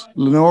 metres.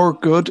 Lenore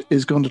Good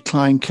is going to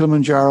climb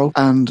Kilimanjaro,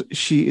 and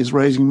she is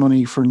raising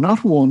money for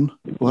not one,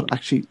 but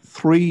actually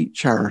 3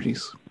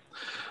 charities.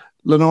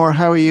 Lenore,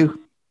 how are you?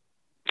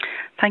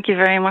 Thank you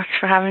very much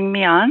for having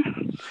me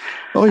on.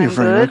 Oh, you're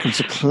very welcome. It's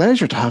a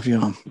pleasure to have you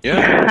on.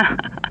 Yeah,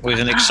 with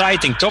an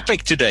exciting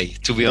topic today,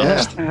 to be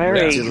honest.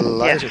 Very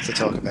delighted to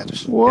talk about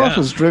it. What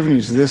has driven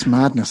you to this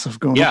madness of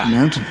going up the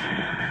mountain?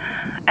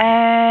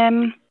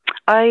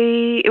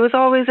 It was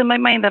always in my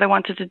mind that I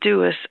wanted to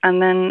do it,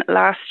 and then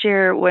last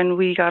year when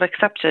we got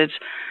accepted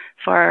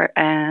for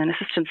an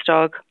assistance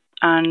dog,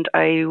 and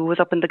I was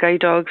up in the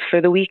guide dogs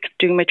for the week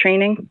doing my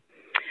training,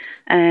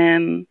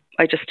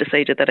 I just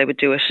decided that I would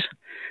do it.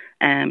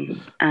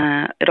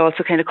 It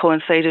also kind of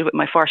coincided with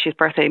my 40th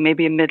birthday,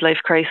 maybe a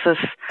midlife crisis.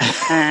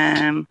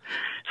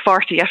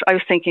 40, I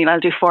was thinking I'll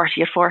do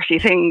 40 at 40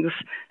 things.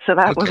 So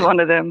that was one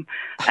of them.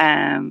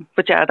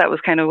 But yeah, that was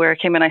kind of where it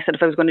came in. I said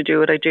if I was going to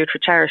do it, I'd do it for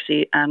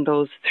charity. And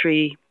those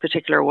 3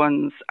 particular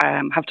ones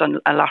have done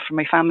a lot for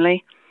my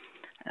family.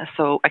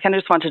 So I kind of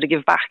just wanted to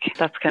give back.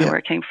 That's kind of where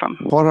it came from.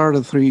 What are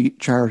the 3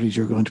 charities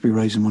you're going to be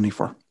raising money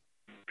for?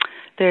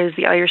 There's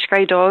the Irish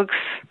Guide Dogs,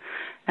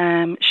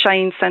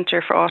 Shine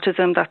Centre for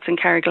Autism, that's in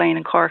Carrigaline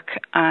in Cork,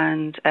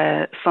 and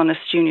Sonis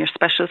Junior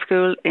Special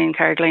School in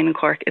Carrigaline in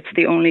Cork. It's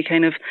the only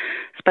kind of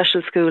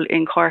special school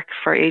in Cork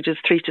for ages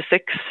 3 to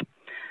 6.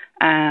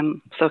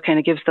 So it kind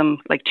of gives them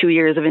like 2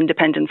 years of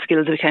independent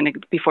skills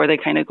before they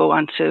kind of go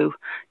on to,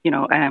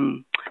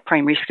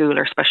 primary school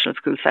or special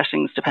school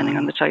settings, depending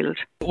on the child.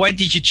 Why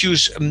did you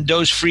choose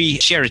those 3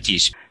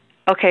 charities?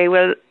 Okay,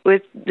 well,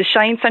 with the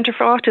Shine Centre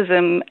for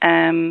Autism,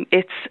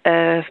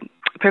 it's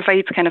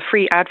provides kind of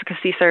free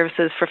advocacy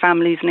services for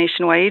families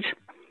nationwide,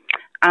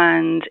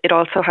 and it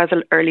also has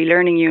an early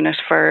learning unit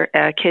for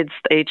kids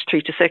aged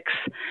 3 to 6.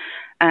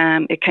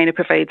 It kind of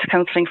provides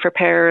counselling for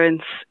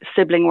parents,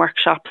 sibling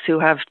workshops who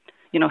have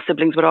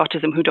siblings with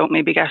autism who don't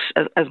maybe get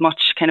as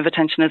much kind of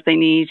attention as they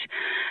need,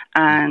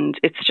 and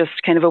it's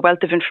just kind of a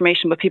wealth of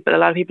information, but a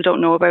lot of people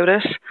don't know about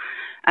it,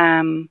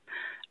 and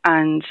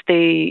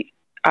they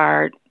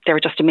were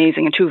just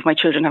amazing, and 2 of my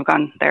children have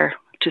gone there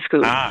to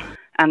school.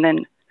 And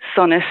then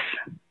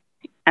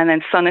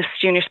Sonis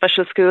Junior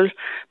Special School.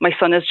 My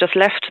son has just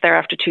left there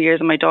after 2 years,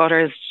 and my daughter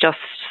has just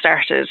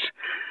started.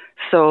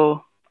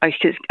 So I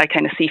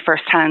kind of see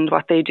firsthand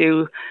what they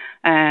do,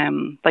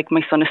 Like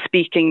my son is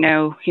speaking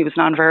now. He was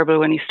nonverbal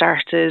when he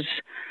started.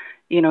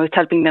 It's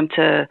helping them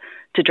to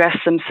dress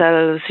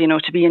themselves,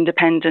 to be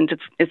independent.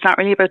 It's not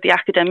really about the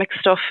academic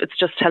stuff. It's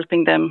just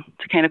helping them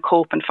to kind of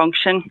cope and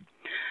function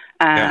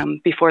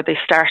before they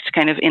start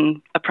kind of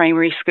in a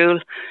primary school.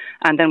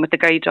 And then with the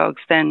guide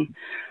dogs, then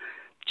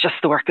just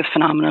the work is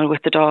phenomenal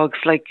with the dogs.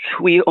 Like,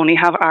 we only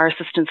have our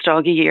assistance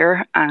dog a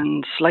year,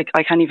 and like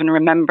I can't even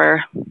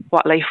remember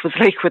what life was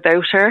like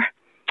without her.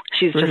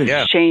 She's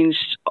just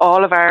changed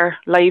all of our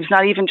lives.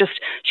 Not even just,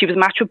 she was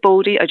matched with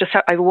Bodhi. I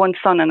have one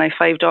son and I have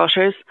 5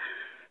 daughters.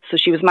 So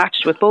she was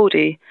matched with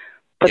Bodhi.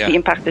 But the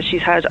impact that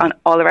she's had on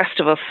all the rest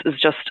of us is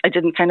just, I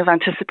didn't kind of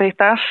anticipate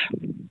that.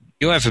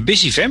 You have a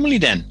busy family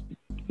then.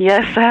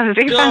 Yes, I have a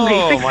big family.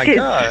 6 my kids.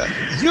 God.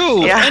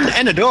 You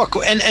and a dog.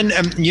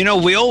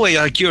 And we always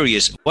are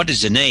curious, what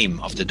is the name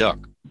of the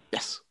dog?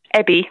 Yes.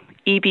 Ebby.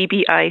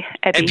 EBBI.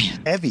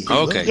 Ebby.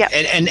 Okay. Yeah.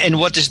 And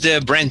what is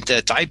the brand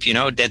type,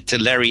 that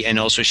Larry and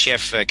also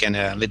Chef can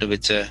a little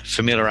bit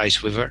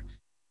familiarize with her?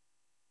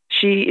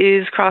 She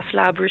is cross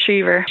lab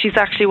retriever. She's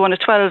actually one of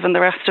 12, and the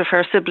rest of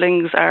her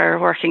siblings are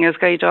working as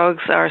guide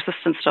dogs or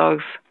assistance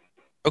dogs.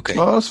 Okay.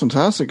 Oh, that's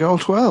fantastic. All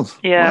 12.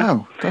 Yeah.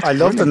 Wow. I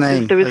love the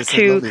name. There was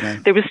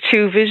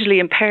two visually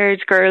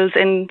impaired girls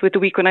in with the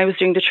week when I was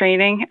doing the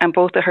training, and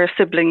both of her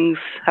siblings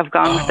have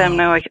gone with them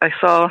now. I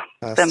saw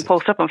them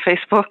post up on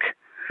Facebook.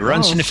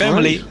 Runs in the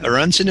family.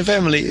 Runs in the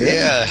family.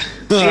 Yeah.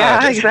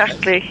 Yeah,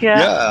 exactly.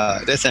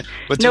 Yeah.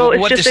 But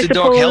what is the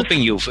dog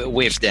helping you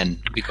with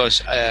then?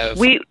 Because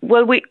we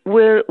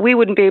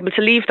wouldn't be able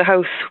to leave the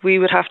house. We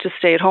would have to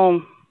stay at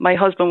home. My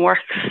husband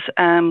works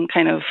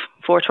kind of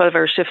 4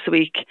 12-hour shifts a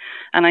week,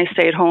 and I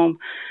stay at home.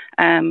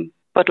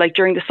 But like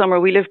during the summer,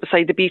 we live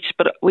beside the beach,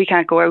 but we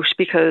can't go out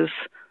because,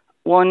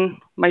 one,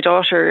 my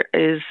daughter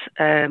is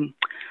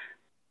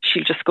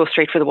she'll just go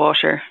straight for the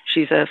water.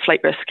 She's a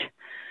flight risk.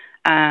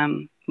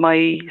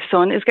 My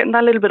son is getting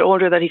that little bit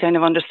older that he kind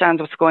of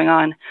understands what's going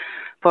on.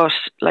 But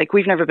like,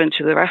 we've never been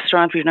to the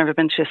restaurant, we've never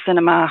been to a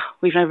cinema,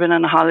 we've never been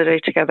on a holiday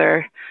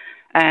together.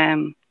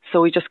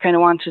 So we just kind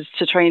of wanted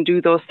to try and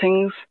do those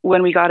things.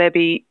 When we got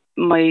Ebby,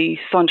 my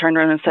son turned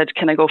around and said,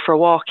 "Can I go for a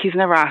walk?" He's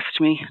never asked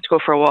me to go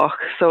for a walk.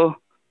 So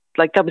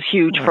like, that was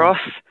huge for us.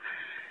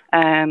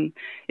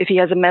 If he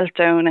has a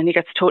meltdown and he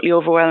gets totally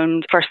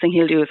overwhelmed, first thing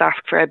he'll do is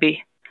ask for Ebby.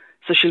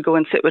 So she'll go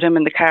and sit with him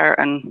in the car,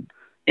 and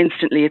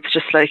instantly it's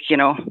just like,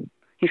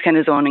 he's kind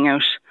of zoning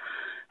out.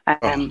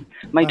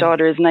 My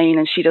daughter is 9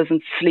 and she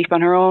doesn't sleep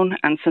on her own,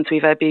 and since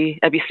we've Ebby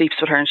sleeps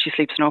with her and she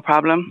sleeps no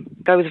problem.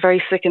 I was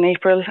very sick in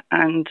April,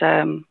 and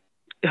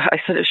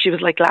I said she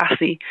was like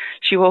Lassie.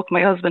 She woke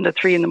my husband at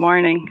 3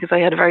 a.m. because I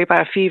had a very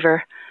bad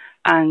fever,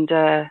 and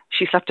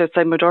she slept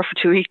outside my door for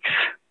 2 weeks.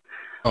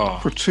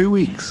 For 2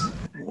 weeks?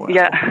 Wow.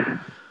 Yeah.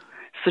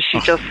 So she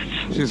just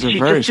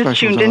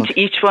tuned dog. into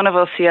each one of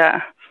us,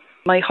 yeah.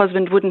 My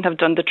husband wouldn't have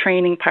done the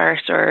training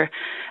part, or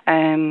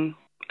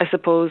I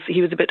suppose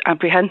he was a bit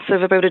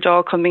apprehensive about a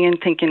dog coming in,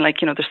 thinking like,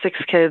 there's 6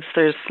 kids,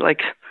 there's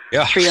like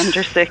 3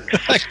 under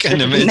 6. I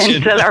can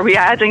imagine. Mental, are we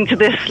adding to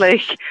this?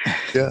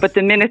 But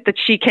the minute that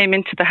she came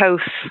into the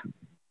house,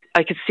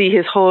 I could see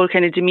his whole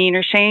kind of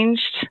demeanour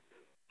changed,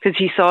 because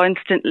he saw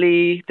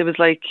instantly there was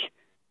like,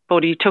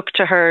 Bodhi took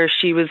to her,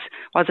 she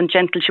wasn't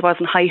gentle, she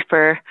wasn't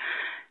hyper.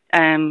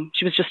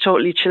 She was just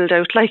totally chilled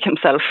out like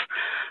himself.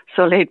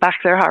 So laid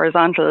back there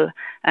horizontal,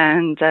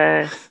 and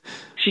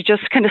she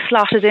just kind of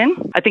slotted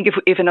in. I think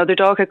if another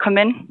dog had come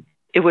in,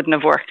 it wouldn't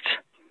have worked.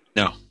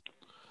 No.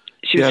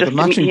 She was the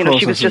matching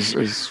process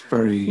is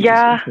very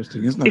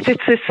interesting, isn't it?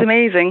 It's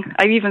amazing.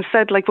 I even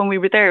said, like, when we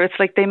were there, it's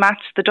like they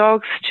matched the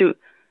dogs to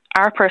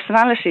our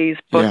personalities,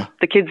 but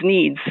the kids'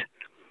 needs.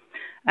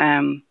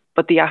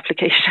 But the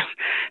application,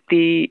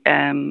 the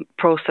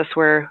process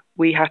where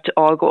we had to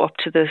all go up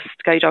to this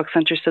guide dog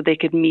centre so they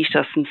could meet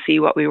us and see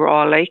what we were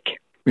all like.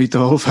 Meet the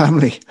whole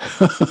family.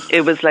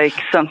 It was like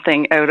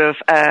something out of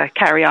a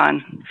Carry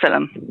On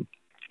film.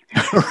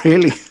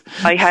 Really?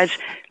 I had,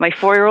 my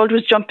 4-year-old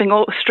was jumping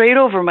straight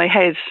over my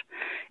head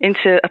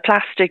into a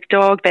plastic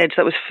dog bed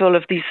that was full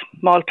of these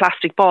small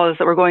plastic balls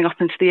that were going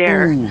up into the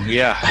air. Ooh,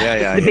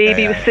 yeah. The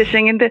baby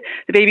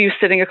was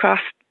sitting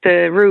across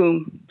the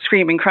room,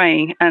 screaming,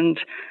 crying, and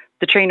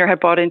the trainer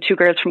had brought in 2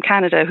 girls from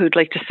Canada who'd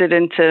like to sit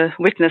in to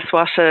witness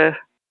what a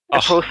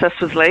process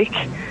was like.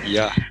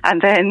 Yeah.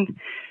 And then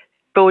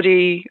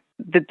Bodhi,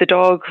 the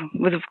dog,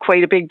 was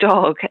quite a big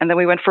dog, and then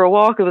we went for a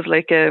walk. It was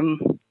like a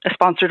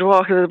sponsored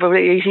walk. There was about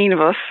 18 of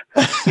us,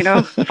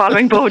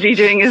 following Bodhi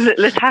doing his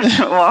little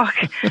attachment walk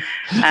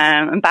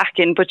and back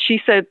in. But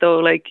she said, though,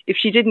 like, if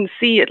she didn't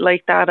see it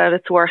like that at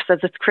its worst,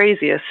 at its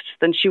craziest,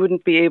 then she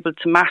wouldn't be able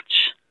to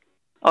match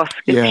us.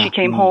 If she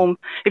came home,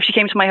 if she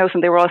came to my house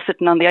and they were all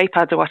sitting on the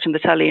iPads or watching the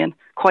telly and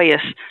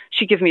quiet,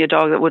 she'd give me a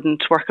dog that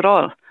wouldn't work at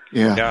all.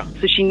 Yeah.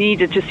 So she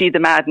needed to see the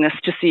madness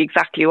to see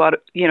exactly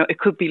what, it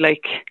could be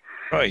like.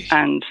 Right.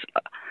 And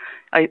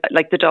I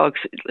like the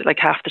dogs, like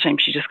half the time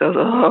she just goes,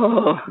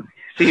 oh,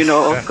 so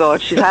oh God,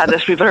 she's had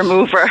it. We better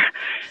move her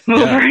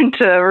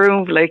into a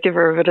room, like give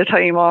her a bit of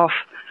time off.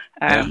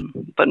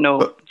 But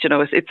no,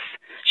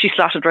 she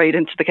slotted right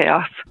into the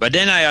chaos. But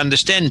then I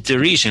understand the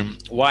reason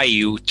why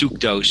you took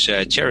those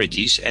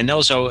charities, and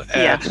also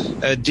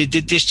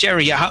this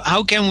charity.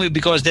 How can we?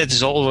 Because that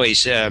is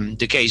always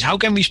the case. How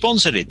can we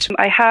sponsor it?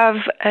 I have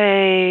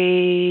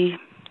a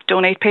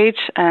donate page.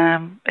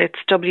 It's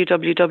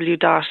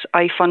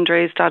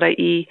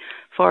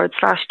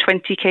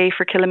www.ifundraise.ie/20k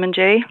for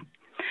Killimanjay.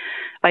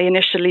 I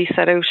initially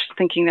set out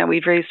thinking that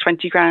we'd raise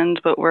 20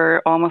 grand, but we're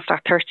almost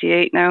at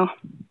 38 now.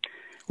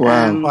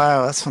 Wow.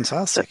 Wow, that's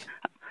fantastic. So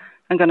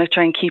I'm going to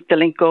try and keep the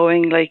link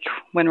going, like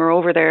when we're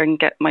over there, and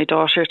get my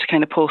daughter to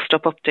kind of post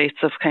up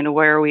updates of kind of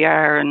where we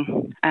are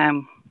and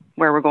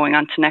where we're going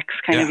on to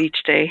next kind of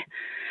each day.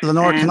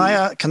 Lenore, can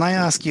I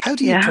ask you, how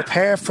do you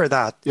prepare for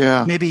that?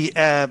 Yeah. Maybe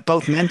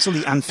both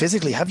mentally and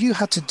physically. Have you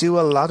had to do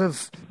a lot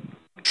of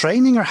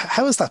training, or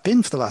how has that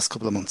been for the last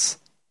couple of months?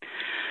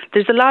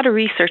 There's a lot of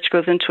research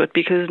goes into it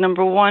because,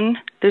 number one,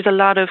 there's a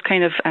lot of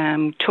kind of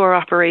tour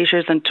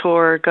operators and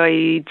tour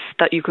guides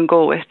that you can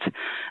go with.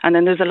 And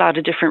then there's a lot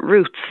of different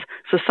routes.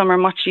 So some are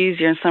much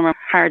easier and some are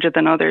harder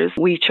than others.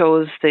 We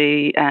chose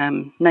the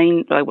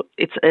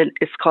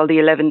it's called the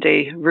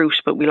 11-day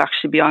route, but we'll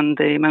actually be on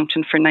the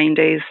mountain for 9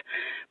 days.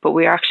 But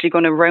we're actually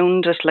going to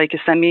round it like a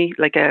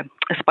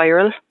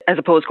spiral, as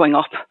opposed to going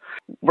up.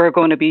 We're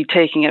going to be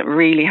taking it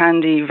really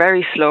handy,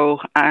 very slow,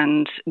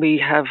 and we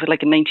have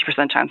like a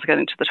 90% chance of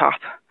getting to the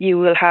top. You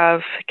will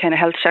have kind of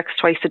health checks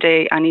twice a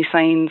day. Any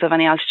signs of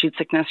any altitude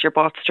sickness, you're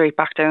brought straight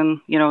back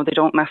down. You know, they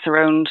don't mess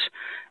around.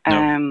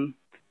 No.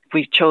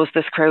 We chose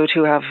this crowd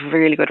who have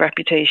really good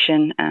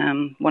reputation.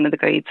 One of the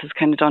guides has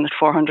kind of done it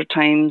 400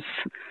 times.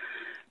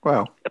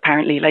 Wow.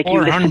 Apparently, like,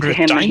 you listen to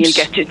him times? And he'll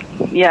get you.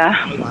 Yeah.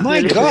 Oh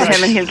my God. Listen to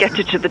him and he'll get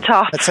you to the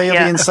top. I'd say you'll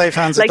be in safe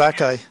hands with that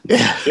guy.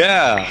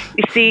 Yeah.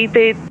 You see,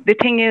 the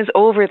thing is,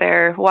 over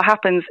there, what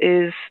happens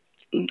is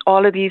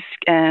all of these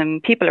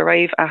people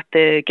arrive at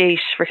the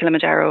gate for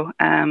Kilimanjaro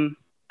and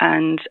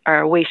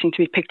are waiting to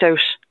be picked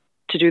out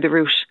to do the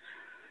route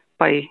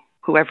by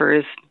whoever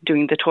is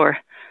doing the tour.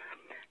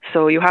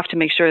 So you have to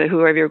make sure that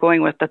whoever you're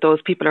going with, that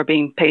those people are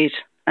being paid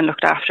and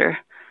looked after,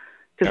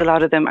 because a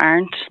lot of them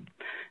aren't.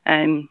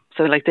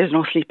 So like, there's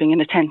no sleeping in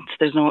a tent.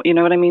 There's no, you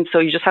know what I mean? So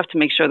you just have to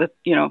make sure that,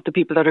 you know, the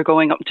people that are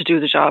going up to do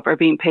the job are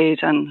being paid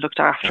and looked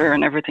after,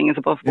 and everything is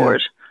above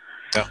board.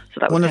 Yeah. So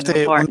that was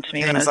important to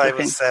me.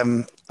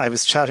 I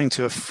was chatting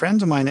to a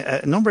friend of mine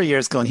a number of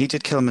years ago, and he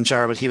did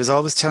Kilimanjaro, but he was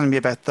always telling me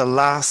about the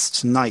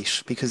last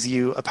night, because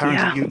you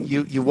apparently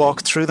you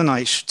walk through the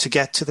night to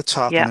get to the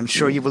top, and I'm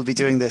sure you will be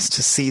doing this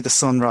to see the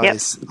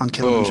sunrise on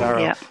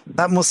Kilimanjaro.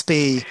 That must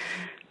be.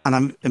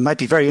 And it might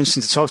be very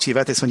interesting to talk to you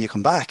about this when you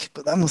come back,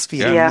 but that must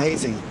be an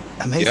amazing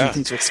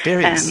thing to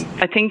experience.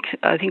 I think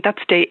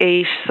that's day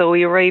 8. So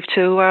we arrive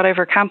to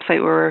whatever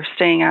campsite we're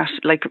staying at,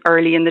 like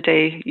early in the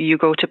day. You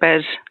go to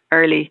bed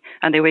early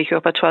and they wake you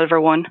up at 12 or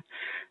 1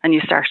 and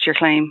you start your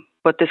climb.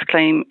 But this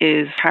climb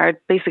is hard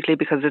basically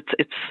because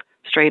it's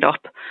straight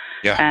up.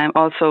 Yeah.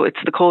 Also,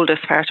 it's the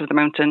coldest part of the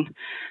mountain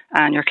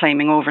and you're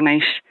climbing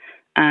overnight.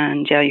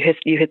 And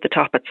you hit the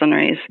top at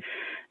sunrise.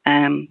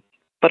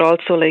 But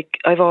also, like,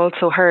 I've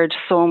also heard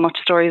so much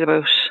stories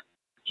about,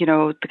 you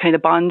know, the kind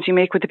of bonds you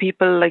make with the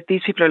people. Like,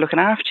 these people are looking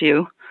after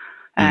you.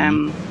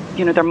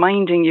 You know, they're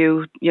minding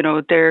you. You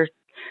know, they're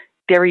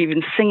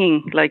even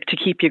singing, like, to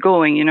keep you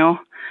going, you know.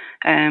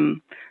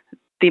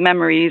 The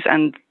memories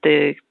and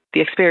the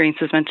experience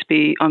is meant to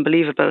be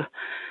unbelievable.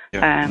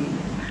 Yeah.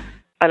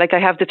 I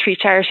have the 3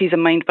 charities in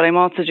mind, but I'm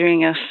also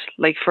doing it,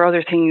 like, for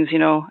other things, you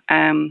know.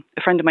 A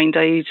friend of mine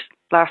died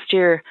last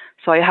year,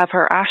 so I have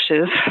her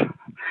ashes.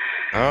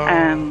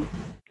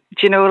 Do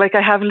you know, like,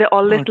 I have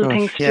all little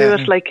things to do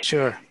it. Like,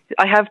 sure.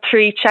 I have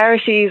 3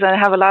 charities, and I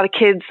have a lot of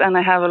kids, and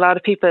I have a lot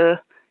of people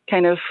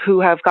kind of who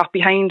have got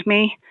behind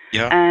me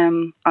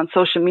on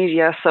social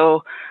media,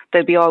 so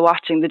they'll be all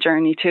watching the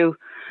journey too.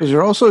 Because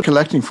you're also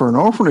collecting for an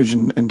orphanage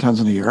in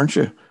Tanzania, aren't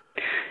you?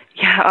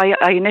 Yeah,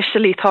 I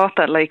initially thought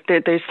that, like,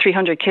 there's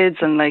 300 kids,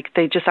 and, like,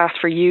 they just ask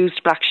for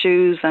used black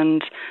shoes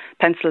and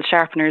pencil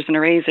sharpeners and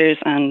erasers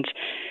and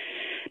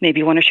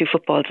maybe 1 or 2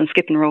 footballs and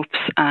skipping ropes.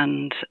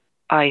 And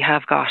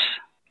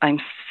I'm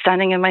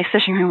standing in my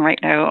sitting room right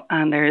now,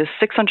 and there's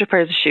 600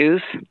 pairs of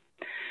shoes.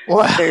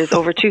 Wow. There's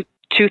over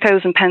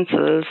 2,000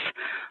 pencils.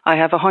 I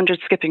have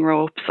 100 skipping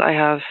ropes. I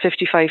have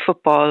 55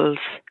 footballs.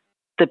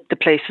 The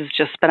place is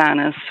just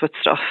bananas with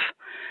stuff.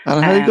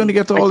 And how are you going to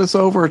get all this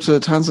over to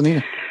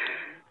Tanzania?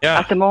 Yeah.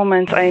 At the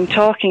moment, I'm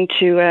talking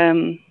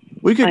to...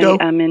 we could go.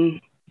 I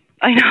know.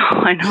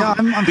 Yeah,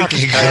 I'm happy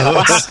to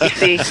go.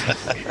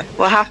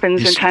 What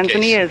happens in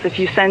Tanzania is if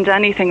you send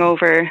anything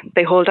over,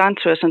 they hold on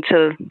to it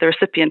until the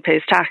recipient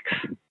pays tax.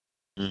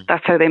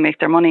 That's how they make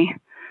their money.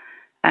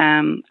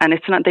 And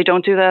it's not, they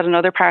don't do that in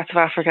other parts of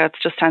Africa,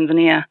 it's just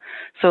Tanzania.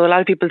 So a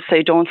lot of people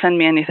say, don't send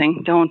me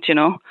anything, don't, you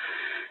know.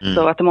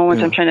 So at the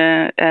moment I'm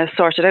trying to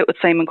sort it out with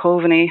Simon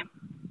Coveney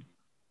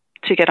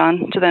to get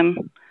on to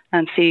them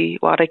and see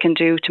what I can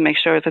do to make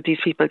sure that these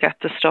people get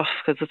the stuff,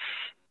 because it's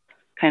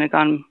kind of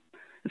gone,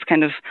 it's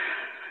kind of,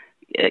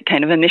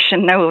 kind of a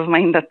mission now of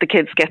mine that the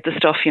kids get the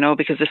stuff,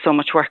 because there's so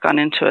much work gone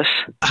into it.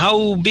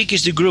 How big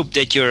is the group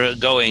that you're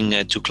going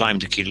to climb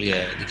the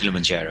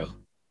Kilimanjaro?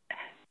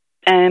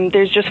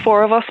 There's just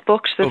 4 of us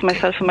booked. There's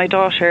myself and my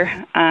daughter,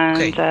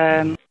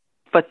 and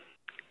but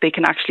they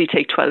can actually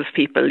take 12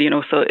 people,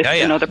 so if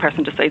another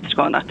person decides to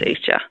go on that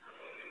date,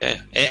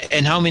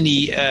 And how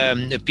many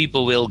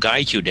people will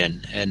guide you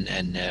then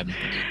and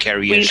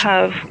carry you?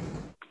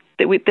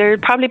 There'll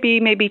probably be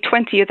maybe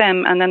 20 of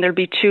them, and then there'll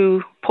be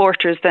 2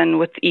 porters then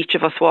with each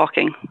of us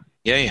walking.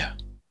 Yeah.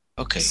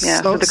 Okay.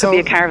 Yeah, so there could be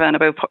a caravan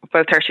about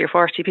 30 or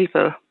 40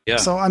 people. Yeah.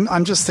 So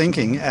I'm just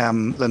thinking,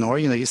 Lenore,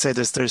 you say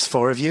there's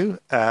 4 of you.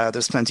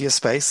 There's plenty of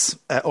space.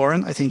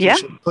 Oren, I think you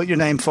should put your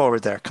name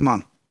forward there. Come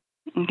on.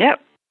 Yep.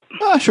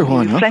 Sure,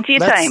 why not? Plenty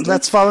of time.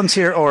 Let's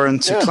volunteer Oren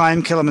to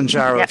climb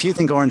Kilimanjaro. If you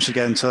think Oren should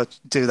get in touch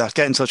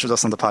with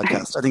us on the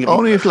podcast. I think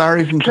only if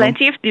Larry can come.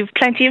 You've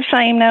plenty of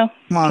time now.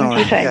 Come on,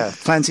 Oren. Yeah,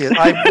 plenty.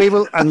 We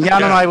will, and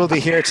Jan and I will be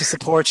here to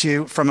support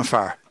you from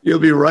afar. You'll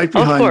be right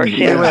behind me.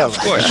 Yeah. We will. Of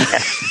course.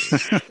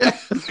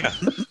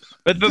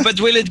 But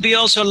will it be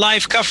also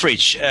live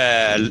coverage,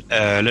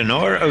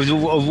 Lenore? Or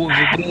will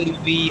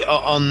it be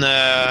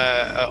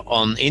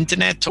on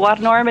internet? What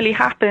normally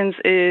happens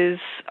is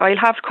I'll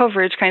have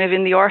coverage kind of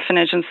in the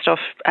orphanage and stuff,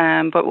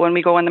 but when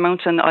we go on the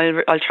mountain,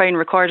 I'll try and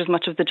record as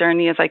much of the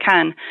journey as I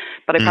can,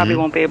 but I probably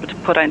won't be able to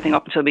put anything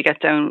up until we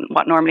get down.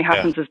 What normally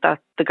happens is that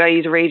the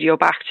guys radio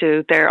back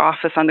to their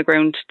office on the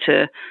ground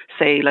to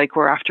say, like,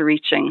 we're after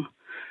reaching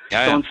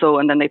so-and-so,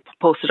 and then they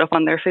post it up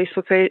on their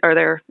Facebook page or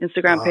their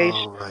Instagram page.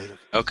 Right.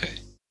 Okay.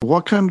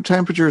 What kind of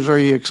temperatures are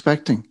you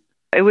expecting?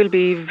 It will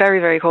be very,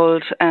 very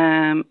cold.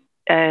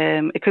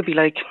 It could be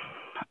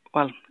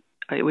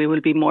we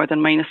will be more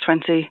than minus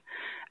 20.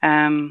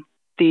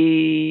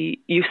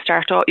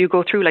 You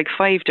go through like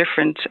 5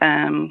 different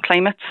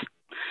climates.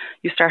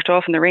 You start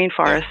off in the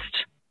rainforest,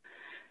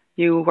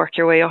 you work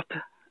your way up,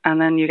 and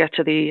then you get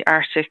to the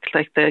Arctic,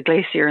 like the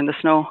glacier and the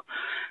snow.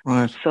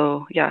 Right.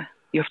 So you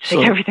have to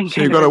take everything.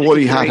 So you've got a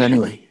woolly hat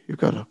anyway. You've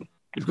got a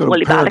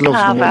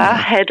balaclava,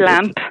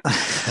 headlamp,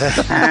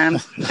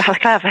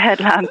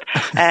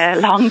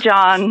 long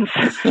johns,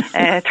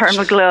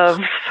 thermal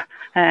gloves,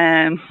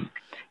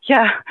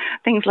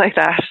 things like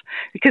that.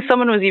 Because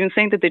someone was even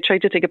saying that they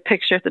tried to take a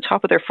picture at the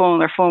top of their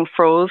phone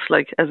froze,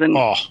 like as in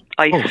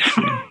ice.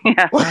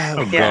 Yeah.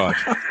 Oh God.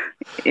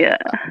 Yeah.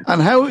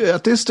 And how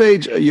at this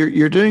stage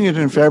you're doing it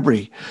in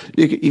February?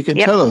 You can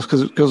tell us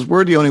because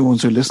we're the only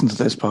ones who listen to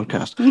this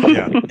podcast.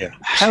 Yeah.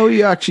 How are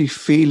you actually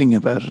feeling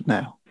about it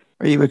now?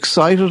 Are you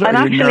excited?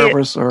 Are you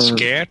nervous or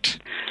scared?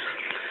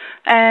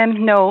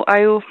 No,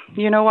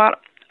 you know what?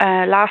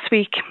 Last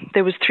week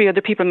there was 3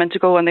 other people meant to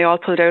go, and they all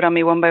pulled out on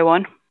me one by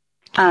one,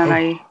 and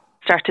I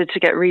started to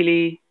get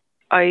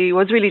I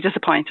was really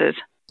disappointed.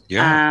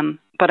 Yeah.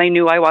 But I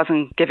knew I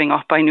wasn't giving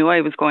up. I knew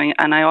I was going,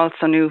 and I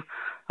also knew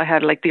I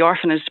had like the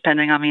orphanage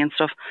depending on me and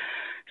stuff.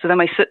 So then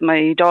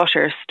my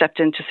daughter stepped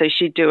in to say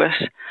she'd do it.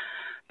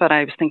 But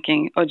I was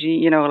thinking,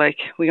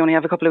 we only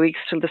have a couple of weeks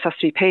till this has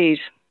to be paid.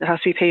 It has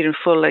to be paid in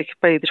full, like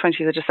by the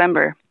 20th of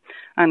December.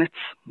 And it's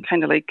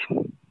kind of like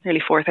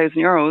nearly 4,000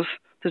 euros.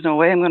 There's no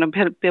way I'm going to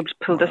be able to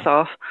pull this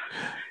off.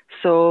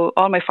 So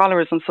all my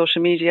followers on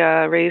social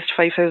media raised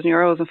 5,000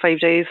 euros in 5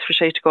 days for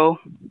Shay to go.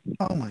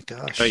 Oh my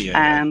gosh.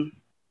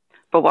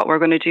 But what we're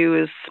going to do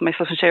is,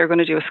 myself and Shay are going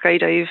to do a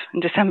skydive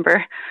in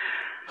December.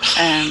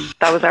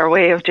 That was our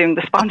way of doing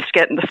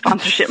getting the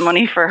sponsorship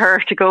money for her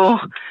to go.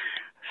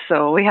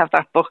 So we have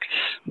that booked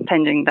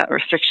pending that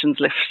restrictions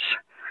lift.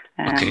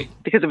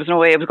 Because there was no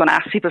way I was going to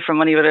ask people for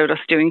money without us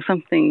doing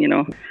something,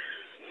 Do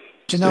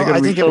I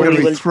think it will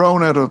be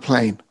thrown out of a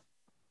plane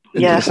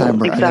in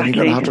December. Exactly. And then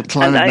you're going to have to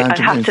climb and a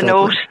mountain. I have to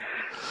note,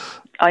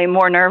 I'm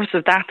more nervous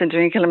of that than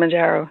doing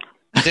Kilimanjaro.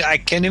 I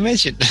can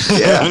imagine.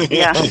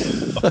 Yeah.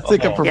 I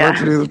think I prefer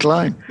to do the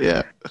climb.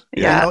 Yeah.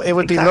 It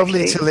would be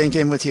lovely to link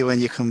in with you when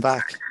you come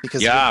back,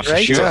 because it's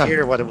great to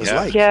hear what it was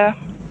like. Yeah.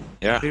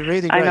 It'd be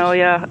really great. I know,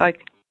 yeah.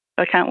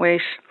 I can't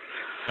wait.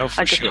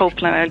 I just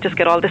hope now I'll just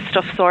get all this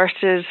stuff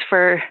sorted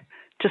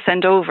to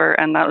send over,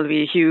 and that'll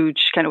be a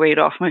huge kind of weight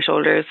off my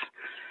shoulders.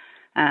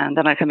 And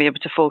then I can be able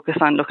to focus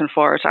on looking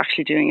forward to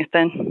actually doing it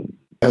then.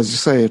 As you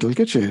say, it'll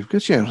get you out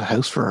of the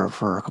house for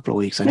a couple of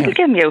weeks anyway. It'll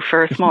get me out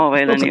for a small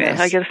while anyway.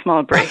 I get a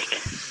small break.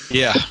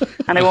 Yeah.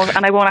 And I won't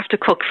have to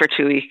cook for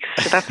 2 weeks.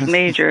 So that's a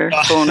major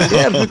bonus.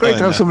 Yeah, it'd be great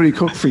to have somebody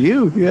cook for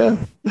you. Yeah.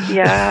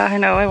 Yeah, I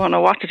know. I won't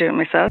know what to do with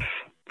myself.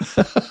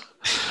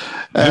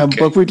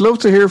 But we'd love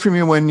to hear from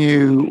you when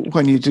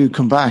you do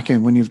come back,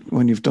 and when you've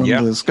done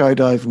the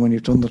skydive and when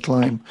you've done the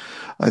climb.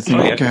 I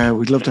think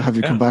we'd love to have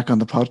you come back on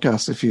the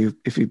podcast if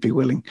you'd be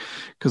willing,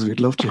 because we'd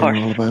love to hear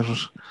all about it.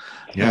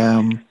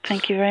 Yeah.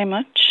 Thank you very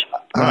much.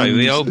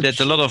 We hope that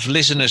a lot of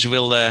listeners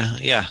will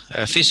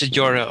visit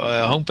your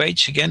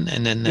homepage again,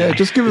 and then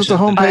just give us the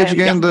homepage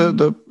again.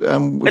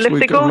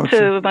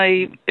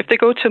 If they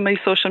go to my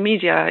social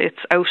media, it's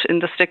Out in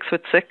the Sticks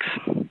with 6.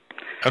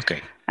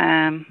 Okay.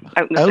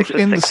 Out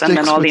in the sticks, and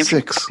then all the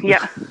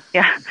yeah.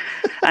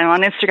 I'm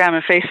on Instagram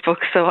and Facebook,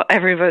 so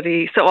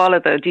all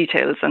of the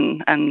details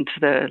and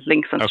the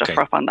links and stuff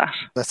are up on that.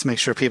 Let's make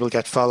sure people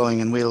get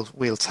following, and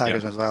we'll tag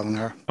it as well in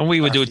her. And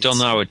we will do it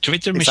on our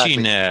Twitter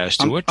machine,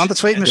 Stuart. On the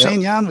tweet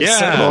machine, Jan.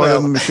 Oil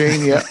in the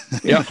machine,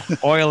 yeah,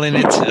 oil in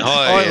it.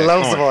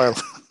 Loads of oil.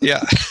 Yeah.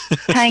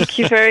 Thank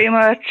you very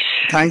much.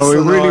 Thanks. We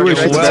really wish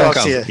to talk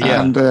to you.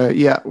 Yeah. And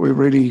we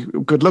really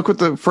good luck with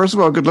the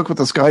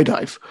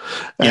skydive.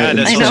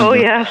 That's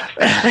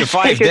awesome. The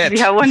 5 dead.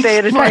 Yeah, one day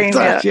at a time.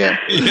 Yeah.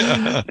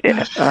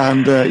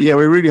 And we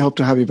really hope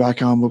to have you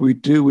back on. But we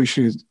do wish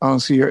you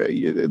honestly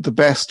the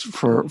best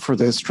for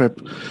this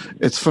trip.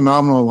 It's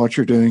phenomenal what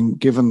you're doing,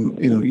 given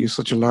you're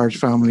such a large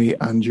family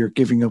and you're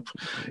giving up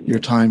your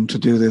time to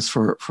do this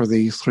for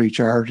these 3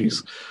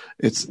 charities.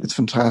 It's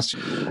fantastic,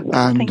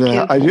 and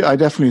I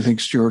definitely think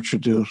Stuart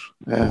should do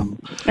it.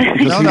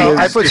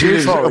 I put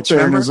you forward.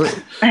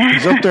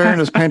 He's up there in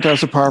his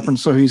penthouse apartment,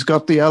 so he's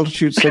got the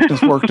altitude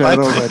sickness worked out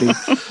already.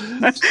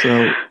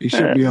 So he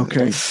should be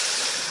okay.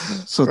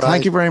 So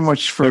thank you very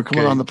much for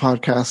coming on the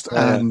podcast,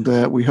 and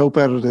we hope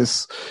out of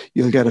this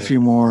you'll get a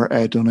few more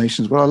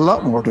donations, well, a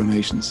lot more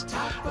donations,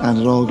 and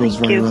it all goes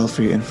very well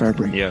for you in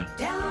February. Yeah.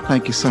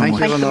 Thank you so much.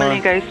 Thanks a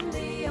million, guys.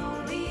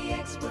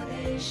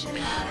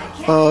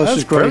 Oh, this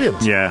is brilliant.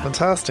 Yeah.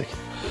 Fantastic.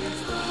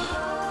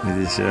 It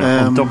is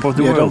on top of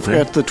the world. Don't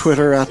forget the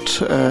Twitter at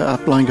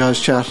Blind Guys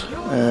Chat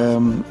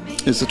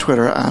is the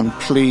Twitter, and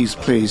please,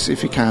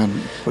 if you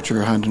can, put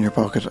your hand in your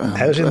pocket and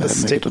out in the make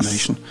sticks a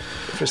donation.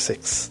 For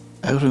 6.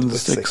 Out in the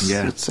sticks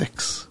with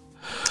 6.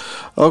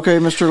 Okay,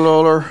 Mr.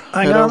 Lawler,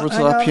 head over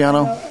to that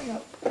piano.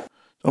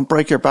 Don't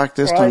break your back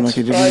this time like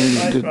you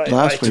did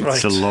last week.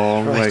 It's a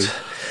long way.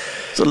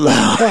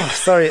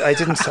 Sorry, I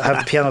didn't have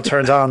the piano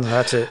turned on. I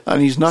had to, and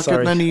he's not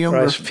getting any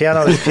younger. Right.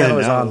 Piano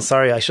is on.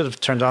 Sorry, I should have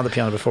turned on the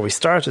piano before we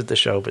started the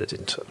show, but it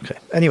didn't. Okay.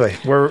 Anyway,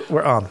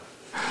 we're on.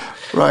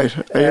 Right.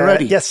 Are you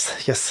ready? Yes.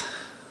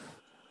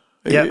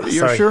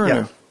 You're sure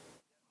now?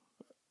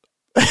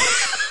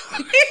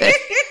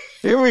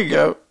 Here we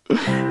go.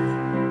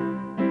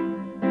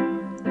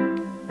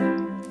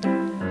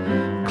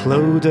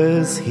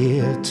 Clodagh's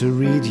here to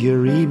read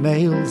your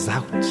emails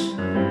out.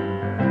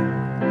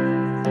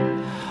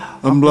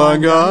 I'm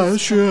Blind Guys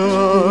Chat.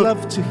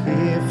 Love to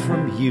hear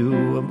from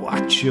you and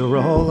what you're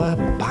all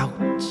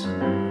about.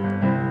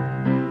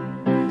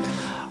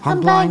 I'm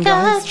Blind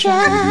Guys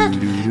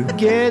Chat.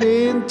 Get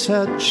in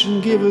touch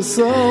and give us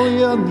all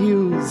your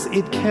news.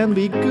 It can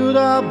be good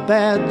or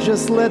bad,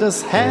 just let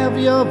us have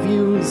your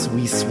views.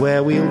 We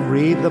swear we'll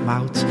read them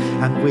out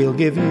and we'll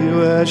give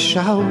you a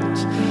shout.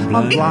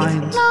 I'm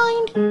Blind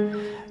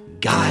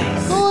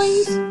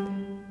Guys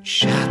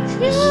Chat.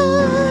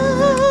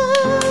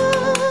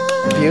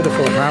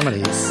 Beautiful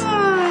harmonies.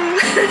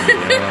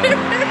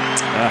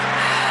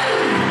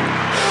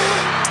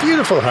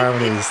 Beautiful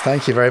harmonies.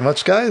 Thank you very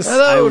much, guys.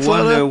 Hello, I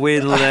wonder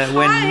when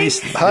Miss...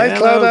 Hi,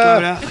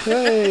 Clodagh.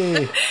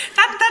 Hey.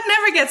 That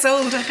never gets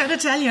old, I gotta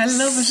tell you. I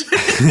love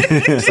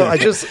it.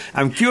 So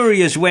I'm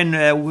curious when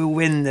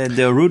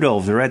the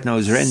Rudolph, the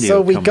red-nosed reindeer.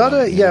 So we got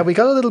a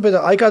little bit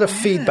of... I got a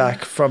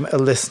feedback from a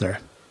listener.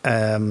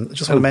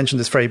 Just want to mention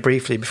this very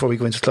briefly before we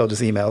go into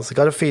Clodagh's emails. I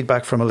got a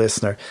feedback from a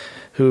listener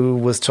who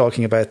was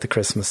talking about the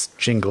Christmas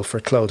jingle for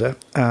Clodagh,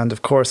 and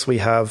of course we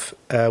have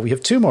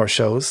 2 more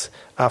shows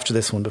after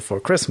this one before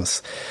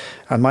Christmas,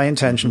 and my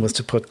intention was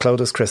to put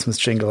Clodagh's Christmas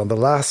jingle on the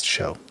last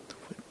show,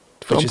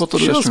 which is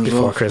just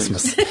before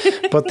Christmas.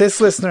 But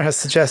this listener has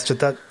suggested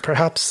that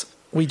perhaps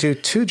we do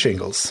 2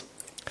 jingles.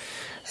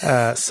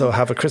 So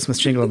have a Christmas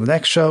jingle on the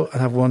next show and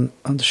have one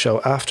on the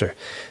show after.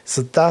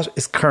 So that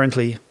is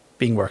currently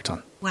being worked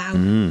on. Wow.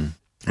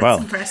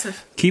 That's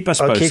impressive. Keep us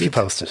posted. I'll keep you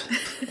posted.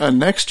 And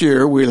next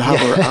year we'll have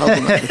our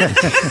album.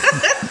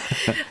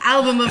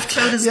 Album of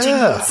Clodagh's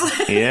jingles.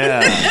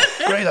 Yeah.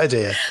 Great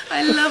idea.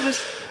 I love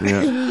it.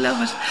 Yeah. I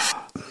love it.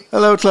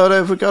 Hello, Clodagh.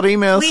 Have we got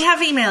emails? We have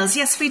emails.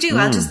 Yes, we do.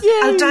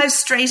 I'll dive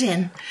straight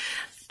in.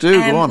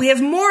 Go on. We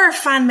have more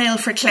fan mail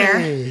for Claire.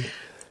 Hey.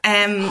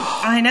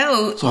 I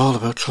know. It's all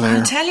about Claire.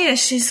 I'll tell you,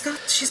 she's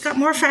got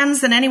more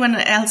fans than anyone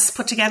else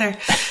put together.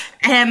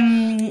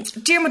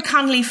 Diarmuid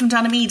Connolly from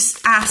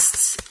Donamead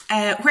asks,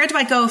 where do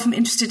I go if I'm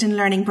interested in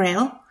learning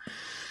Braille?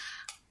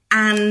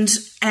 And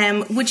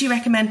would you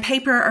recommend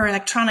paper or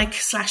electronic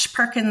 /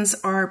 Perkins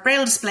or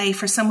Braille display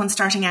for someone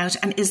starting out?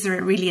 And is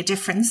there really a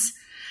difference?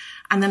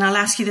 And then I'll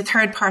ask you the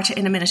third part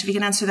in a minute. If you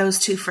can answer those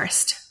 2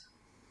 first.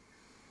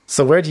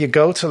 So where do you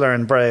go to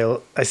learn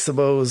Braille? I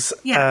suppose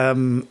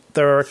there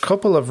are a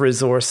couple of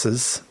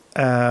resources.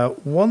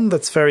 One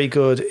that's very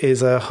good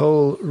is a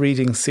whole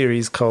reading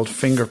series called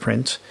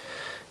Fingerprint,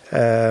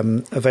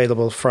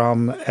 available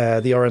from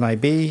the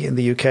RNIB in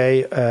the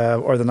UK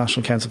or the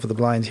National Council for the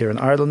Blind here in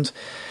Ireland.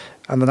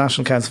 And the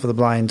National Council for the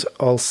Blind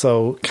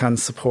also can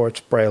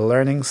support Braille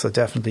learning, so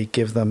definitely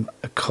give them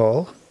a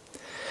call.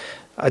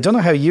 I don't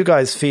know how you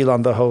guys feel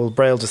on the whole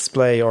Braille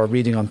display or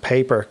reading on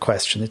paper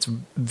question. It's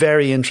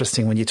very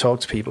interesting when you talk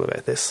to people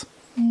about this.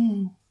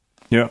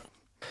 Yeah.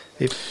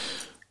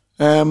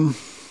 I'm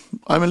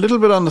I'm a little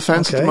bit on the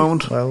fence at the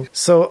moment. Well,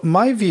 so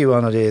my view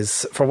on it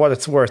is, for what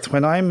it's worth,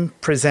 when I'm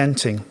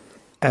presenting,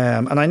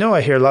 and I know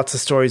I hear lots of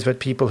stories about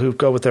people who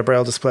go with their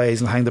Braille displays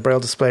and hang the Braille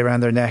display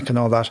around their neck and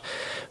all that.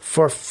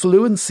 For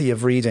fluency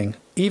of reading,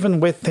 even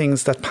with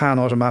things that pan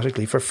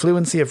automatically, for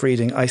fluency of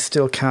reading, I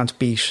still can't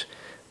beat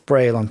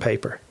Braille on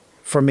paper,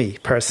 for me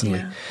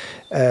personally.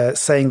 Yeah.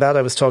 Saying that,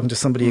 I was talking to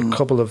somebody a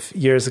couple of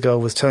years ago,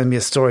 was telling me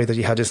a story that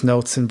he had his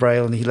notes in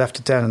Braille and he left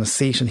it down in a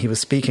seat, and he was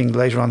speaking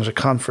later on at a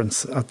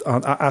conference,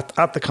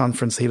 at the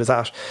conference he was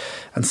at,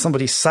 and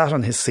somebody sat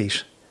on his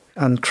seat.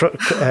 And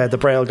the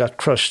Braille got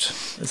crushed,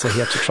 so he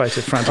had to try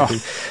to frantically.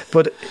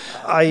 But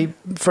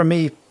for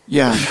me,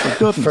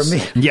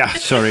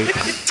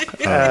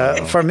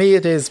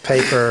 it is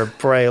paper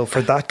Braille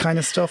for that kind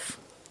of stuff.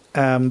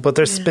 But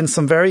there's been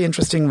some very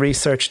interesting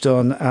research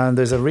done, and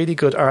there's a really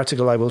good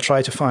article I will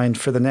try to find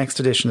for the next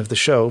edition of the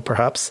show,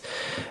 perhaps,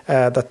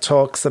 that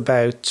talks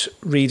about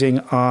reading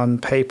on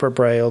paper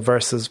Braille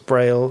versus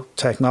Braille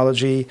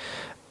technology,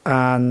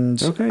 and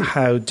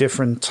how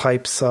different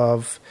types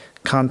of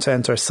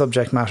content or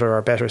subject matter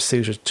are better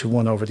suited to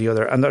one over the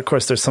other. And of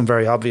course there's some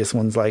very obvious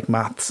ones like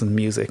maths and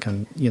music,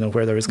 and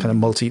where there is kind of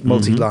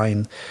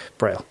multi-line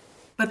Braille.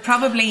 But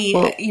probably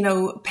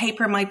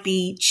paper might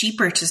be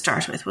cheaper to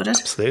start with, would it?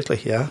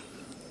 Absolutely, yeah.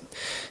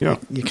 You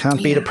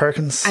can't beat a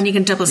Perkins, and you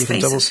can double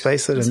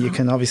space it, and you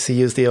can obviously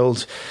use the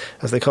old,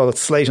 as they call it,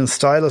 slate and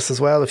stylus as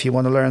well, if you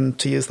want to learn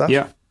to use that.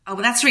 Yeah. Oh,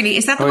 but that's really,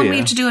 is that the one we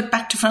have to do it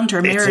back to front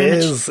or mirror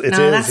image? It is,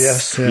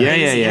 yes.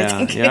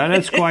 Yeah,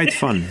 that's quite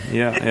fun.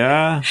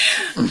 Yeah.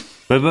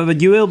 But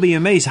you will be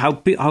amazed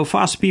how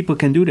fast people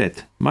can do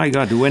that. My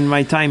God, when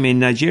my time in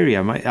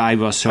Nigeria, I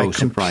was so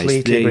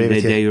surprised.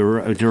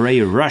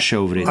 They rush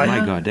over it.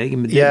 My God.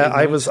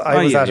 I was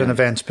at an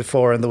event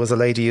before, and there was a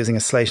lady using a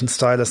slate and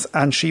stylus,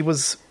 and she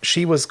was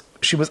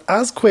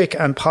as quick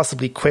and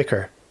possibly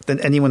quicker than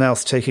anyone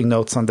else taking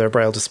notes on their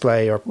Braille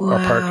display or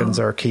Perkins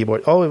or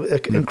keyboard. Oh,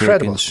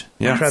 incredible.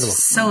 Yeah. Incredible.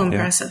 So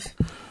impressive.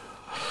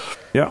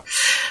 Yeah.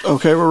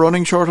 Okay, we're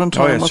running short on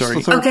time. What's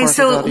the third part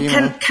so of that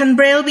email? can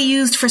Braille be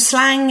used for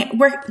slang,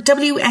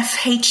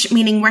 WFH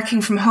meaning working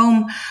from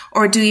home,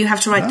 or do you have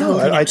to write the whole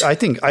thing out? I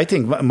think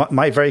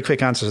my very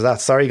quick answer to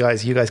that, sorry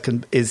guys, you guys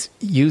is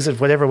use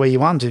it whatever way you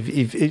want.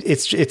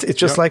 It's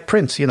just like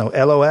print,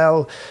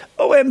 LOL,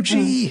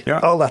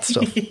 OMG, all that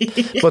stuff.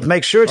 But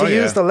make sure to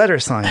use the letter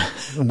sign.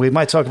 And we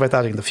might talk about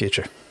that in the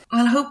future.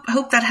 Well,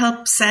 hope that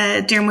helps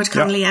Dermot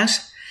Connolly out.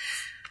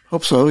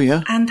 Hope so,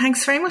 yeah. And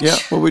thanks very much. Yeah,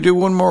 well, we do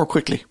one more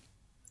quickly.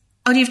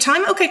 Oh, do you have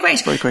time? Okay,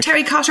 great. Very quick.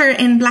 Terry Cotter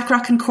in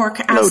Blackrock and Cork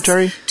asks, hello,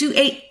 Terry. Do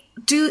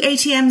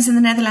ATMs in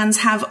the Netherlands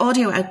have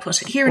audio output?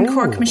 Here in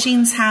Cork, the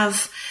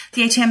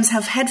ATMs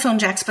have headphone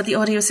jacks, but the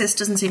audio assist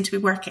doesn't seem to be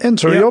working.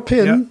 Enter your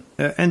PIN.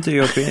 Enter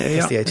your PIN.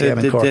 That's the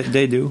ATM in Cork.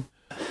 They do.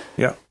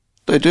 Yeah.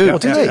 They do.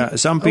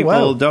 Some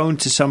people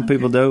don't, some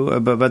people do,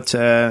 but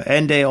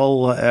and they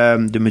all,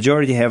 the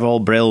majority have all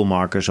Braille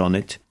markers on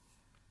it.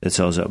 That's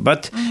also.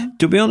 But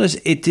to be honest,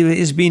 it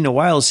has been a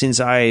while since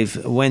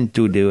I've went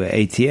to the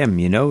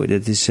ATM.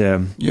 That is.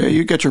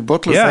 You get your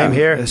booklet. Same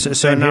here.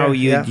 So now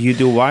you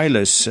do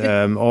wireless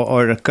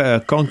or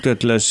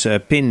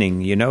contactless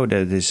pinning.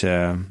 That is.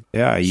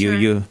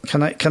 You.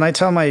 Can I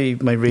tell my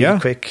really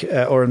quick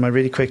my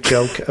really quick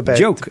joke about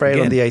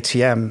Braille on the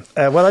ATM?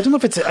 Well, I don't know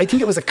if I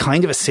think it was a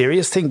kind of a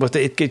serious thing, but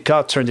it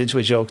got turned into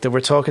a joke. That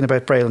we're talking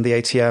about Braille on the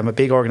ATM, a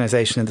big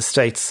organisation in the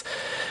States.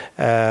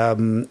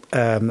 We're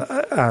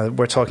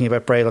talking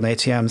about Braille on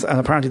ATMs, and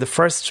apparently the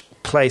first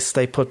place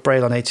they put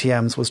Braille on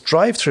ATMs was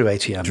drive-through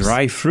ATMs.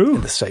 Drive-through?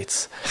 In the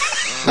States.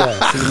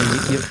 Yeah,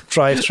 so you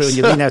drive through and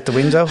you lean out the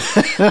window.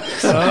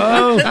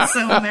 Oh. That's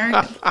so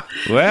American.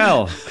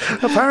 Well.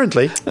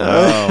 Apparently.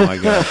 Oh, my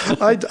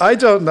God. I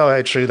don't know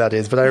how true that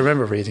is, but I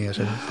remember reading it.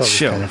 And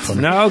sure. Kind of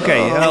funny. No,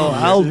 okay.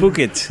 I'll book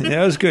it.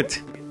 That was good.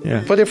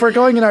 Yeah. But if we're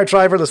going in our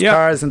driverless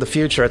cars in the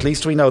future, at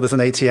least we know there's an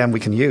ATM we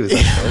can use.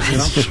 I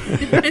suppose,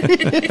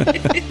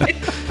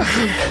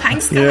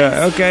 Thanks, guys.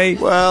 Yeah, okay.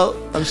 Well,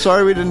 I'm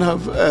sorry we didn't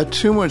have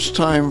too much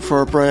time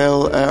for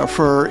Braille,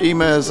 for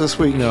emails this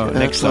week. No,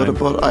 next time.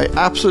 But I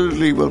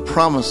absolutely will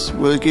promise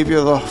we'll give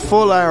you the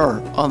full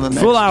hour on the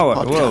next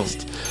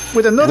podcast. Whoa.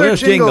 With another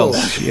jingle.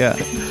 Yeah.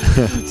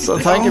 So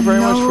thank you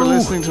very much for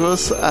listening to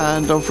us,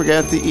 and don't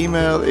forget the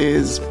email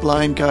is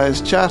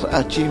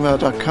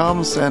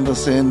blindguyschat@gmail.com. Send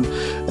us in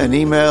an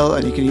email,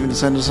 and you can even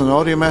send us an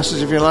audio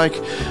message if you like.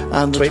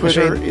 And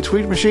the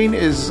tweet machine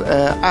is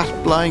at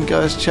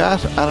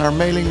blindguyschat, and our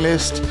mailing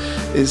list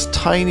is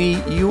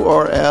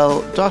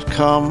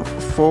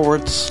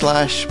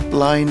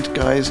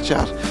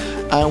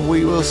tinyurl.com/blindguyschat, and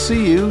we will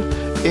see you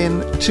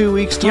in 2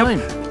 weeks'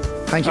 time.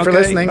 Thank you for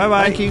listening.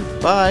 Bye-bye. Thank you.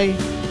 Bye.